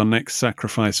 he's our next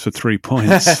sacrifice for 3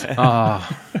 points. So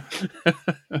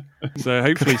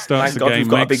hopefully he starts the game. We've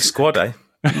got a big squad, eh?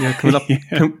 Yeah,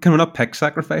 can we not pick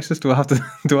sacrifices? Do I have to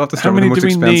start with the most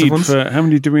expensive ones? How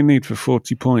many do we need for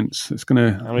 40 points? How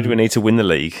many do we need to win the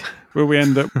league? Will we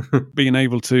end up being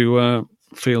able to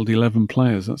field 11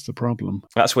 players. That's the problem.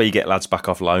 That's where you get lads back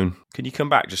off loan. Can you come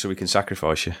back just so we can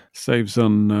sacrifice you? Saves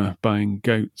on buying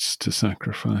goats to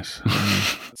sacrifice.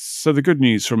 So the good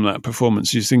news from that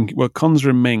performance, you think, well, Konsa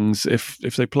and Mings, if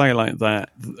they play like that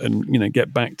and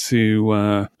get back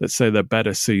to let's say their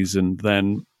better season,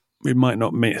 then we might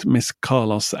not miss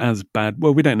Carlos as bad.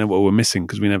 Well, we don't know what we're missing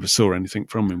because we never saw anything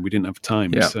from him. We didn't have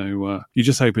time. Yeah. So you're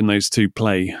just hoping those two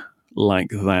play like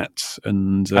that.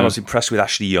 And I was impressed with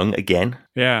Ashley Young again.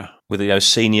 Yeah. With a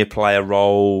senior player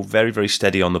role, very, very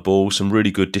steady on the ball, some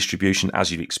really good distribution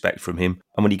as you'd expect from him.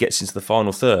 And when he gets into the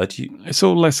final third... It's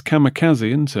all less kamikaze,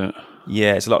 isn't it?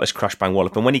 Yeah, it's a lot less crash, bang,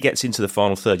 wallop. And when he gets into the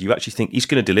final third, you actually think he's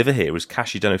going to deliver here. Whereas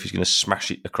Cash, you don't know if he's going to smash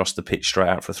it across the pitch straight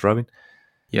out for a throw-in.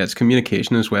 Yeah, it's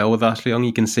communication as well with Ashley Young.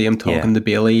 You can see him talking to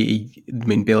Bailey.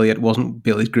 Bailey, it wasn't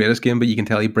Bailey's greatest game, but you can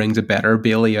tell he brings a better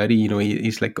Bailey out.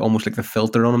 He's like almost like the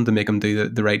filter on him to make him do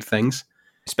the right things.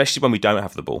 Especially when we don't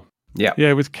have the ball.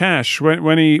 Yeah. With Cash,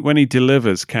 when he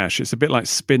delivers Cash, it's a bit like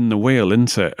spin the wheel,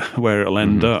 isn't it? Where it'll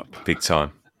end up. Big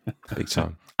time.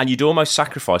 And you'd almost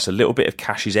sacrifice a little bit of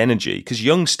Cash's energy because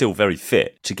Young's still very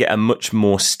fit to get a much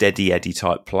more steady Eddie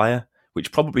type player,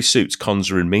 which probably suits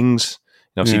Konsa and Mings.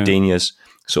 Obviously, Dina's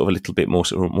sort of a little bit more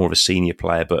of a senior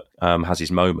player, but has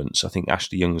his moments. I think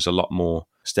Ashley Young's a lot more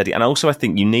steady. And also, I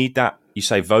think you need that, you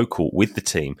say, vocal with the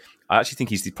team. I actually think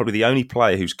he's probably the only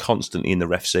player who's constantly in the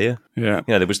ref's ear. Yeah.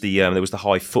 There was the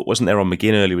high foot, wasn't there, on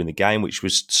McGinn earlier in the game, which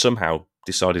was somehow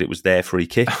decided it was their free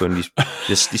kick. When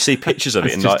you see pictures of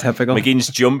it, and like McGinn's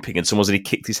jumping and someone's already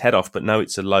kicked his head off, but no,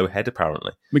 it's a low head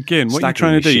apparently. McGinn, what are you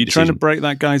trying to do? You're trying to break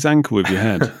that guy's ankle with your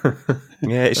head.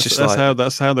 Yeah,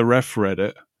 that's how the ref read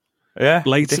it. Yeah,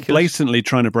 blatantly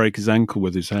trying to break his ankle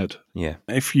with his head. Yeah.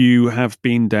 If you have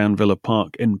been down Villa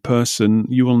Park in person,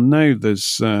 you will know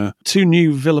there's two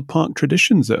new Villa Park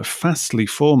traditions that are fastly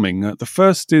forming. The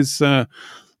first is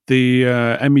the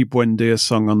Emi Buendia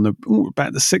song on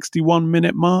about the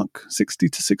 61-minute mark, 60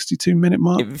 to 62-minute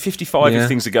mark. 55 if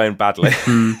things are going badly.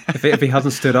 If he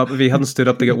hasn't stood up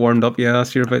to get warmed up,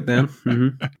 that's you're about then.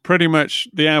 Mm-hmm. Pretty much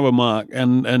the hour mark,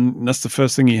 and that's the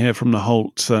first thing you hear from the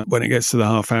Holt when it gets to the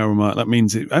half-hour mark. That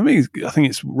means I think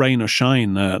it's rain or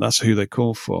shine. That's who they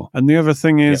call for. And the other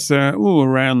thing is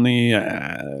around the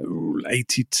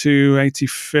 82,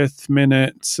 85th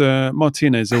minute,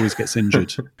 Martinez always gets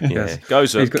injured.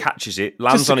 Goes up, catches it,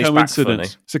 lands on his back funny.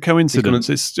 It's a coincidence.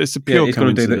 It's a pure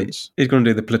coincidence. He's going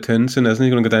to do the platoon soon, isn't he?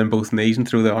 He's going to go down both knees and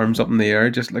throw the arms up in the air,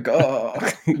 just like, oh.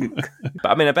 But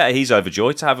I mean, I bet he's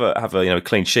overjoyed to have a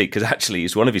clean sheet because actually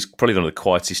it's probably one of the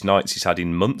quietest nights he's had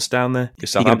in months down there. He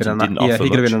could have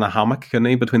been in a hammock, couldn't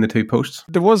he, between the two posts?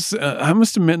 There was, I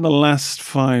must admit, in the last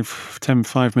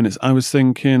 5 minutes, I was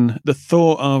thinking the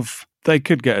thought of they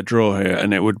could get a draw here,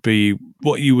 and it would be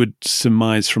what you would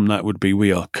surmise from that would be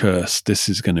we are cursed. This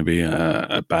is going to be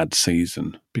a bad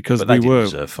season because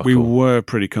we were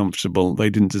pretty comfortable.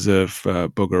 They didn't deserve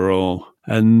bugger all,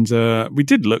 and we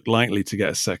did look likely to get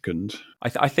a second.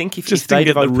 I think if they'd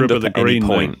have opened up at any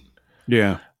point,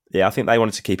 yeah, I think they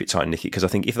wanted to keep it tight, Nicky, because I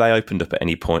think if they opened up at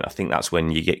any point, I think that's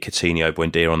when you get Coutinho,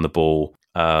 Buendia on the ball.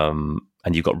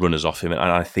 And you've got runners off him, and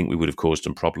I think we would have caused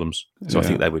them problems. So I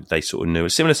think they sort of knew.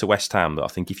 It's similar to West Ham, but I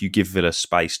think if you give Villa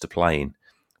space to play in,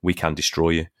 we can destroy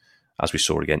you, as we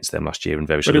saw against them last year in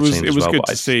various other teams as well. It was good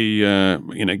to see,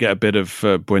 get a bit of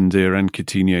Buendia and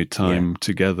Coutinho time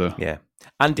together. Yeah.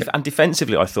 And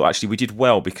defensively, I thought actually we did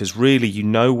well because really you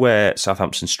know where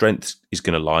Southampton's strength is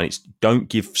going to lie. It's don't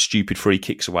give stupid free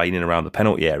kicks away in and around the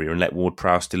penalty area and let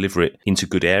Ward-Prowse deliver it into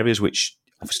good areas, which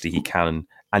obviously he can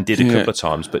and did a couple of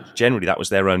times, but generally that was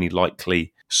their only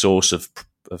likely source of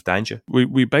danger.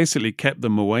 We basically kept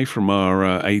them away from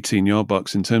our 18-yard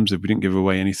box in terms of we didn't give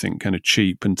away anything kind of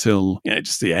cheap until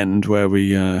just the end where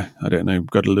we,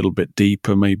 got a little bit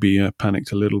deeper, maybe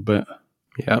panicked a little bit.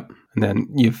 Yeah. And then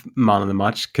you've man of the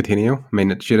match, Coutinho. I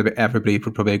mean, it should have been, everybody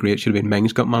would probably agree it should have been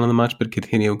Mings got man of the match, but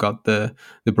Coutinho got the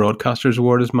Broadcasters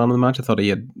Award as man of the match. I thought he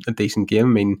had a decent game. I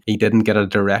mean, he didn't get a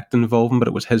direct involvement, but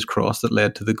it was his cross that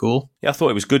led to the goal. Yeah, I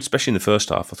thought it was good, especially in the first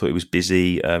half. I thought he was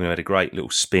busy. He had a great little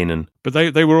spin. But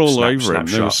they were all over him.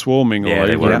 They were swarming all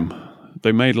over him.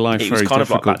 They made life very difficult. It was kind of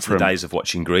like back to the days of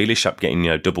watching Grealish up getting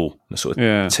double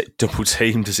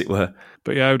teamed, as it were.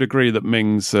 But I would agree that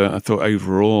Mings, I thought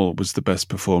overall was the best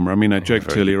performer. I mean, I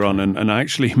joked earlier on, and I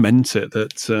actually meant it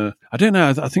that I don't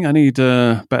know. I think I need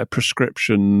a better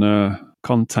prescription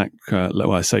contact.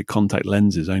 I say contact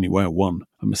lenses. I only wear one.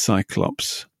 I'm a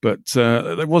cyclops. But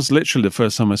it was literally the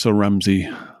first time I saw Ramsey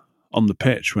on the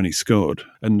pitch when he scored.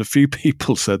 And a few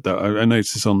people said that. I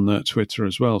noticed this on Twitter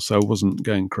as well, so I wasn't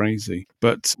going crazy.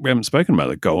 But we haven't spoken about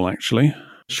the goal, actually.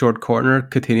 Short corner,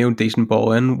 Coutinho, decent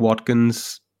ball in.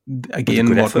 Watkins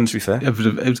again, effort, to be fair. It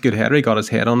was a good header. He got his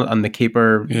head on it, and the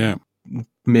keeper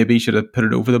maybe should have put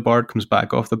it over the bar. It comes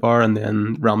back off the bar, and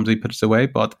then Ramsey puts it away.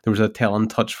 But there was a telling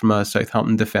touch from a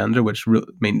Southampton defender, which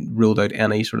ruled out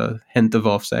any sort of hint of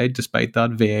offside. Despite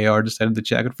that, VAR decided to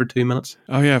check it for 2 minutes.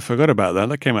 Oh yeah, I forgot about that.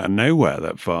 That came out of nowhere.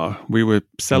 That far, we were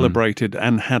celebrated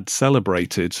and had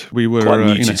celebrated. We were quite a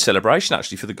muted celebration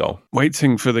actually for the goal,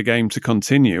 waiting for the game to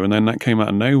continue, and then that came out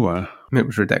of nowhere. It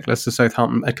was ridiculous. The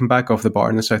Southampton, it came back off the bar,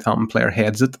 and the Southampton player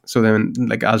heads it. So then,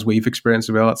 like as we've experienced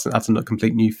as well, that's a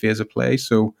complete new phase of play.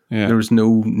 So there was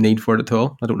no need for it at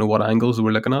all. I don't know what angles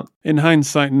we're looking at. In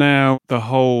hindsight now, the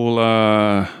whole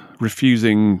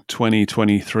refusing 20,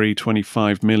 23,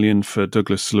 25 million for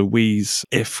Douglas Luiz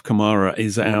if Kamara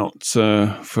is out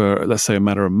for, let's say, a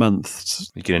matter of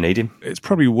months. You're going to need him. It's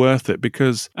probably worth it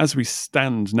because as we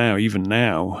stand now, even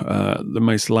now, the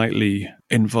most likely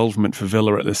involvement for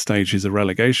Villa at this stage is a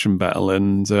relegation battle.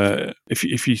 And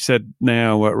if you said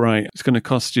now, right, it's going to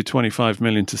cost you 25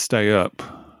 million to stay up,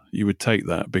 you would take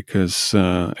that because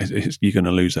you're going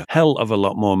to lose a hell of a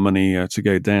lot more money to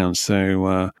go down.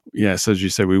 So, yes, as you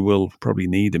say, we will probably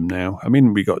need him now. I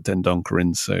mean, we got Dendoncker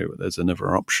in, so there's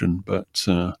another option. But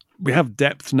we have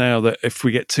depth now that if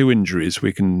we get 2 injuries,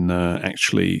 we can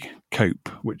actually cope,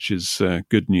 which is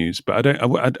good news. But I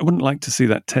wouldn't like to see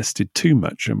that tested too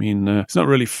much. I mean, it's not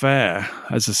really fair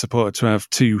as a supporter to have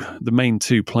the main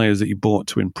 2 players that you bought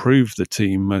to improve the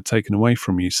team taken away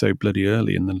from you so bloody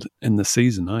early in the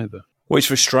season either. Well, it's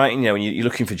frustrating, when you're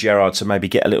looking for Gerrard to maybe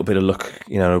get a little bit of luck,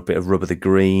 a bit of rub of the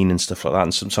green and stuff like that.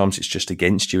 And sometimes it's just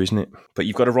against you, isn't it? But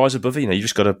you've got to rise above it. You've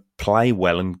just got to play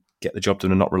well and get the job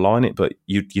done and not rely on it. But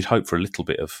you'd hope for a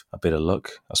bit of luck,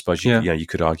 I suppose. You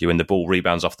could argue when the ball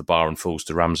rebounds off the bar and falls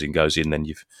to Ramsey and goes in, then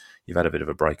you've had a bit of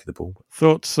a break of the ball.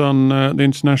 Thoughts on the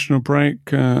international break?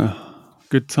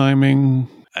 Good timing.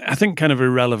 I think kind of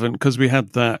irrelevant because we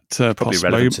had that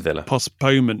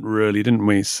postponement, really, didn't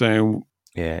we? So.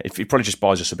 Yeah, it probably just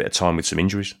buys us a bit of time with some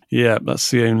injuries. Yeah,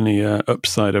 that's the only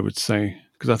upside, I would say,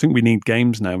 because I think we need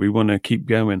games now. We want to keep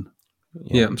going.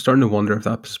 Yeah, I'm starting to wonder if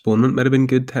that postponement might have been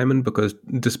good timing because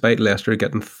despite Leicester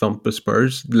getting thumped by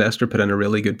Spurs, Leicester put in a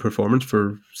really good performance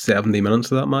for 70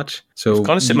 minutes of that match. So it's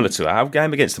kind of similar to our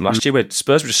game against them last year where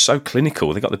Spurs were just so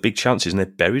clinical. They got the big chances and they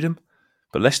buried them.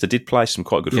 But Leicester did play some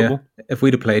quite good football. If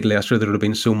we'd have played Leicester, there would have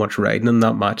been so much riding in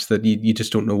that match that you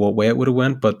just don't know what way it would have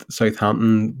went. But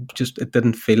Southampton, it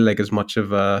didn't feel like as much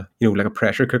of a, like a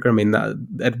pressure cooker. I mean,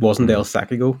 it wasn't El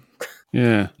Sakigo.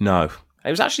 Yeah. No. It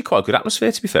was actually quite a good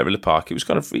atmosphere, to be fair, at Villa Park. It was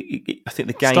kind of, I think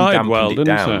the game dampened it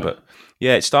down. But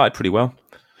yeah, it started pretty well.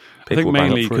 I think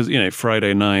mainly because,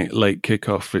 Friday night, late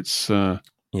kickoff, it's...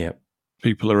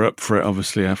 People are up for it,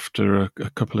 obviously, after a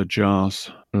couple of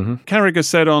jars. Mm-hmm. Carragher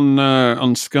said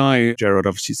on Sky, Gerrard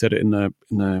obviously said it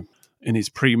in his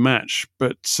pre-match,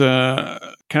 but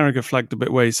Carragher flagged a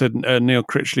bit where he said Neil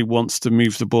Critchley wants to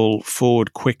move the ball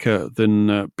forward quicker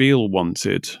than Beale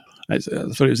wanted. I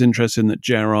thought it was interesting that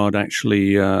Gerrard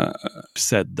actually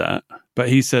said that. But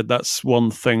he said that's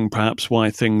one thing, perhaps,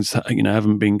 why things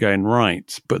haven't been going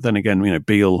right. But then again,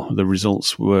 Beale, the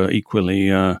results were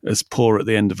equally as poor at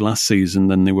the end of last season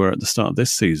than they were at the start of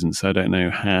this season. So I don't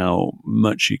know how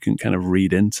much you can kind of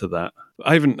read into that.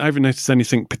 I haven't noticed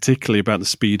anything particularly about the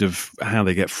speed of how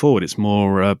they get forward. It's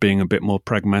more being a bit more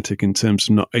pragmatic in terms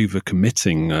of not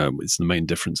overcommitting. It's the main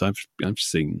difference I've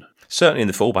seen. Certainly in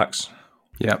the fullbacks.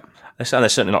 Yeah. And they're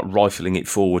certainly not rifling it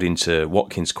forward into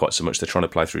Watkins quite so much. They're trying to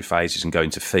play through phases and go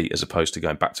into feet as opposed to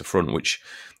going back to front, which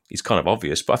is kind of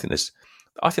obvious. But I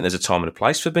think there's a time and a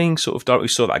place for being sort of direct. We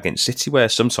saw that against City, where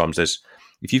sometimes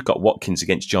if you've got Watkins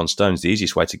against John Stones, the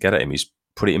easiest way to get at him is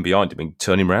put it in behind him and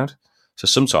turn him round. So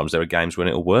sometimes there are games when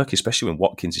it'll work, especially when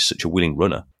Watkins is such a willing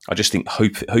runner. I just think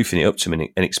hoofing it up to him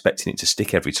and expecting it to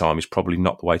stick every time is probably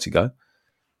not the way to go.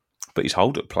 But his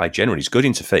hold-up play generally is good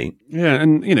into feet. Yeah,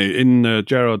 and, in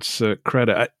Gerrard's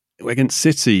credit, against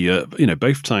City,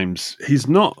 both times, he's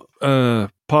not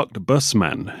park the bus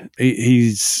man.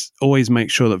 He's always make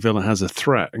sure that Villa has a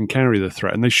threat and carry the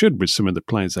threat, and they should with some of the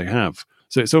players they have.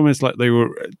 So it's almost like they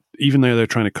were, even though they're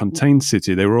trying to contain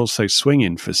City, they were also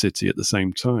swinging for City at the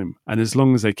same time. And as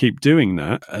long as they keep doing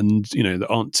that and, they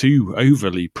aren't too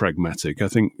overly pragmatic, I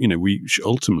think, we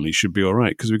ultimately should be all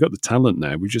right because we've got the talent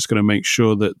now. We've just got to make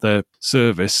sure that they're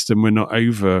serviced and we're not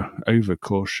over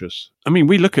cautious. I mean,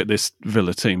 we look at this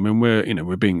Villa team and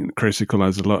we're being critical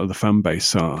as a lot of the fan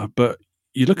base are, but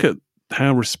you look at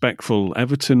how respectful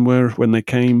Everton were when they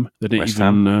came. They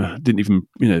didn't even,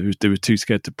 they were too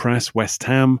scared to press. West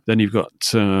Ham. Then you've got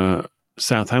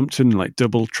Southampton, like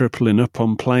tripling up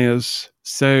on players.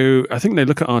 So I think they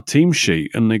look at our team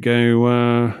sheet and they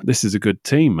go, this is a good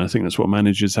team. I think that's what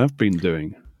managers have been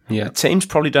doing. Yeah. Teams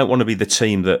probably don't want to be the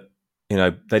team that,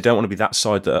 they don't want to be that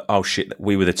side that, oh shit,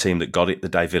 we were the team that got it the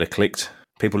day Villa clicked.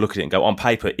 People look at it and go, on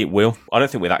paper, it will. I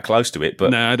don't think we're that close to it. But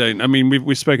no, I don't. I mean,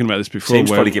 we've spoken about this before. Teams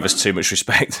probably give us too much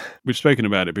respect. We've spoken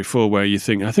about it before where I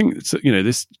think it's,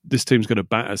 this team's going to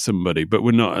batter somebody, but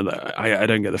we're not. I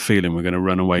don't get the feeling we're going to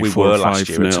run away 4 or 5-0. We were last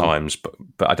year at times,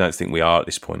 but I don't think we are at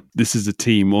this point. This is a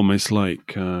team almost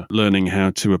like learning how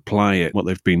to apply it, what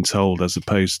they've been told, as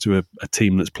opposed to a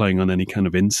team that's playing on any kind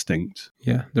of instinct.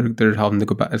 Yeah, they're having to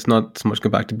go back. It's not so much go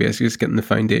back to basics, getting the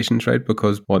foundations right,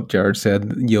 because what Jared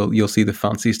said, you'll see the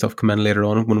fancy stuff come in later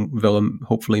on when Villa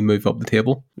hopefully move up the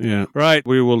table. Yeah, right.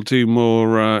 We will do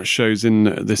more shows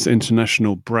in this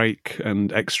international break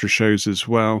and extra shows as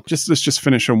well. Let's just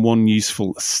finish on one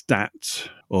useful stat.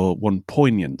 Or one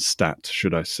poignant stat,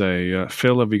 should I say.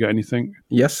 Phil, have you got anything?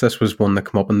 Yes, this was one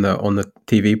that came up on the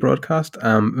TV broadcast.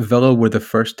 Villa were the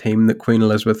first team that Queen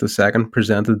Elizabeth II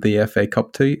presented the FA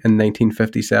Cup to in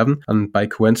 1957, and by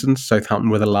coincidence, Southampton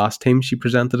were the last team she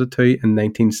presented it to in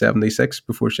 1976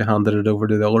 before she handed it over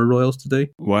to the other royals to do.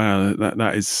 Wow,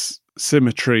 that is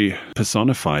symmetry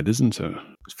personified, isn't it?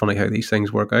 It's funny how these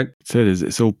things work out. It is.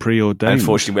 It's all preordained.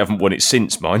 Unfortunately, we haven't won it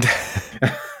since, mind.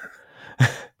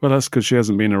 Well, that's because she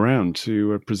hasn't been around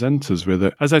to present us with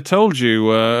it. As I told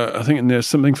you, I think there's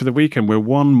something for the weekend. We're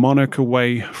one monarch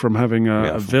away from having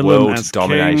a villain world as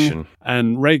domination. king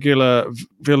and regular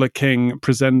Villa king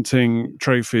presenting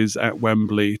trophies at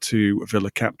Wembley to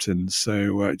Villa captains.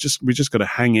 So we just got to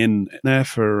hang in there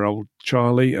for old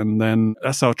Charlie, and then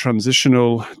that's our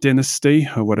transitional dynasty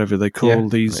or whatever they call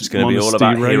these. It's going to be all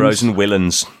about heroes and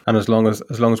villains. And as long as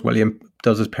William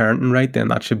does his parenting right, then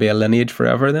that should be a lineage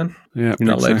forever. Then you're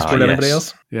not allowed to support anybody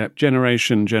else. Yeah,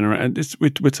 generation.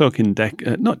 We're talking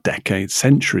not decades,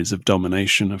 centuries of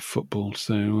domination of football.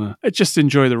 So just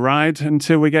enjoy the ride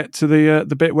until we get to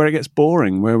the bit where it gets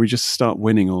boring, where we just start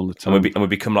winning all the time, and we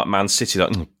become like Man City.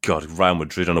 Like, oh God, Real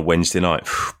Madrid on a Wednesday night,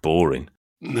 boring.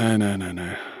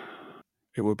 No.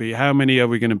 It will be, how many are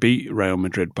we going to beat Real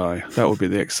Madrid by? That will be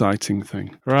the exciting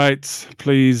thing. Right,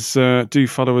 please do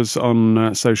follow us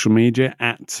on social media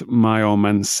at My Old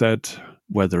Man Said,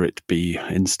 whether it be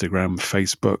Instagram,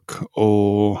 Facebook,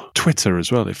 or Twitter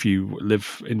as well, if you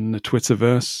live in the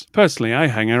Twitterverse. Personally, I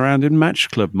hang around in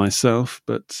Match Club myself,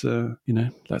 but,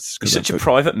 that's... You're such a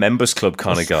private members club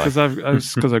kind of guy.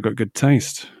 Because I've got good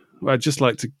taste. I'd just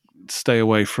like to stay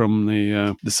away from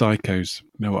the psychos.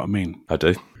 You know what I mean? I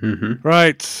do. Mm-hmm.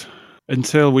 Right.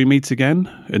 Until we meet again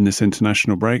in this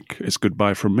international break, it's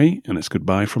goodbye from me and it's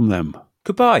goodbye from them.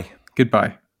 Goodbye.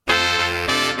 Goodbye.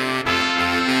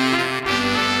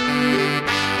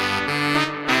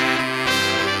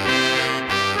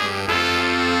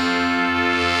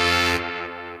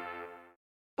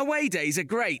 Away days are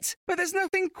great, but there's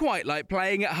nothing quite like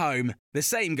playing at home. The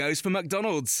same goes for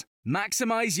McDonald's.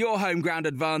 Maximise your home ground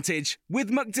advantage with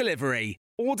McDelivery.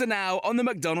 Order now on the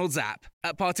McDonald's app.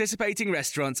 At participating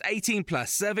restaurants, 18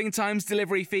 plus serving times,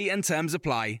 delivery fee and terms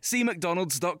apply. See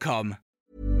mcdonalds.com.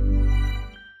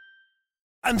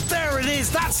 And there it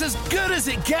is, that's as good as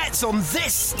it gets on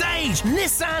this stage.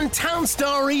 Nissan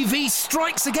Townstar EV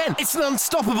strikes again. It's an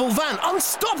unstoppable van,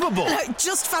 unstoppable.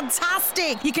 Just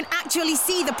fantastic. You can actually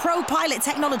see the ProPilot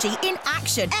technology in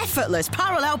action. Effortless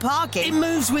parallel parking. It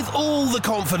moves with all the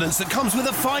confidence that comes with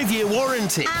a 5-year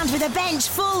warranty. And with a bench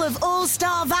full of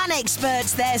all-star van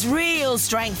experts, there's real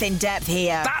strength in depth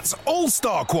here. That's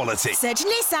all-star quality. Search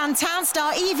Nissan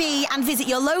Townstar EV and visit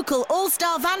your local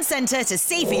all-star van centre to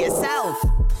see for yourself.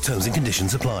 Terms and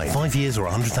conditions apply. 5 years or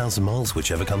 100,000 miles,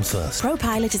 whichever comes first.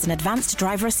 ProPilot is an advanced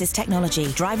driver assist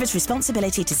technology. Driver's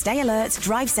responsibility to stay alert,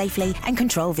 drive safely, and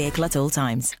control vehicle at all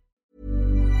times.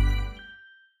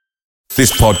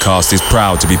 This podcast is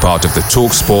proud to be part of the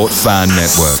TalkSport Fan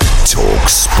Network.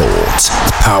 TalkSport.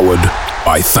 Powered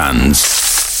by fans.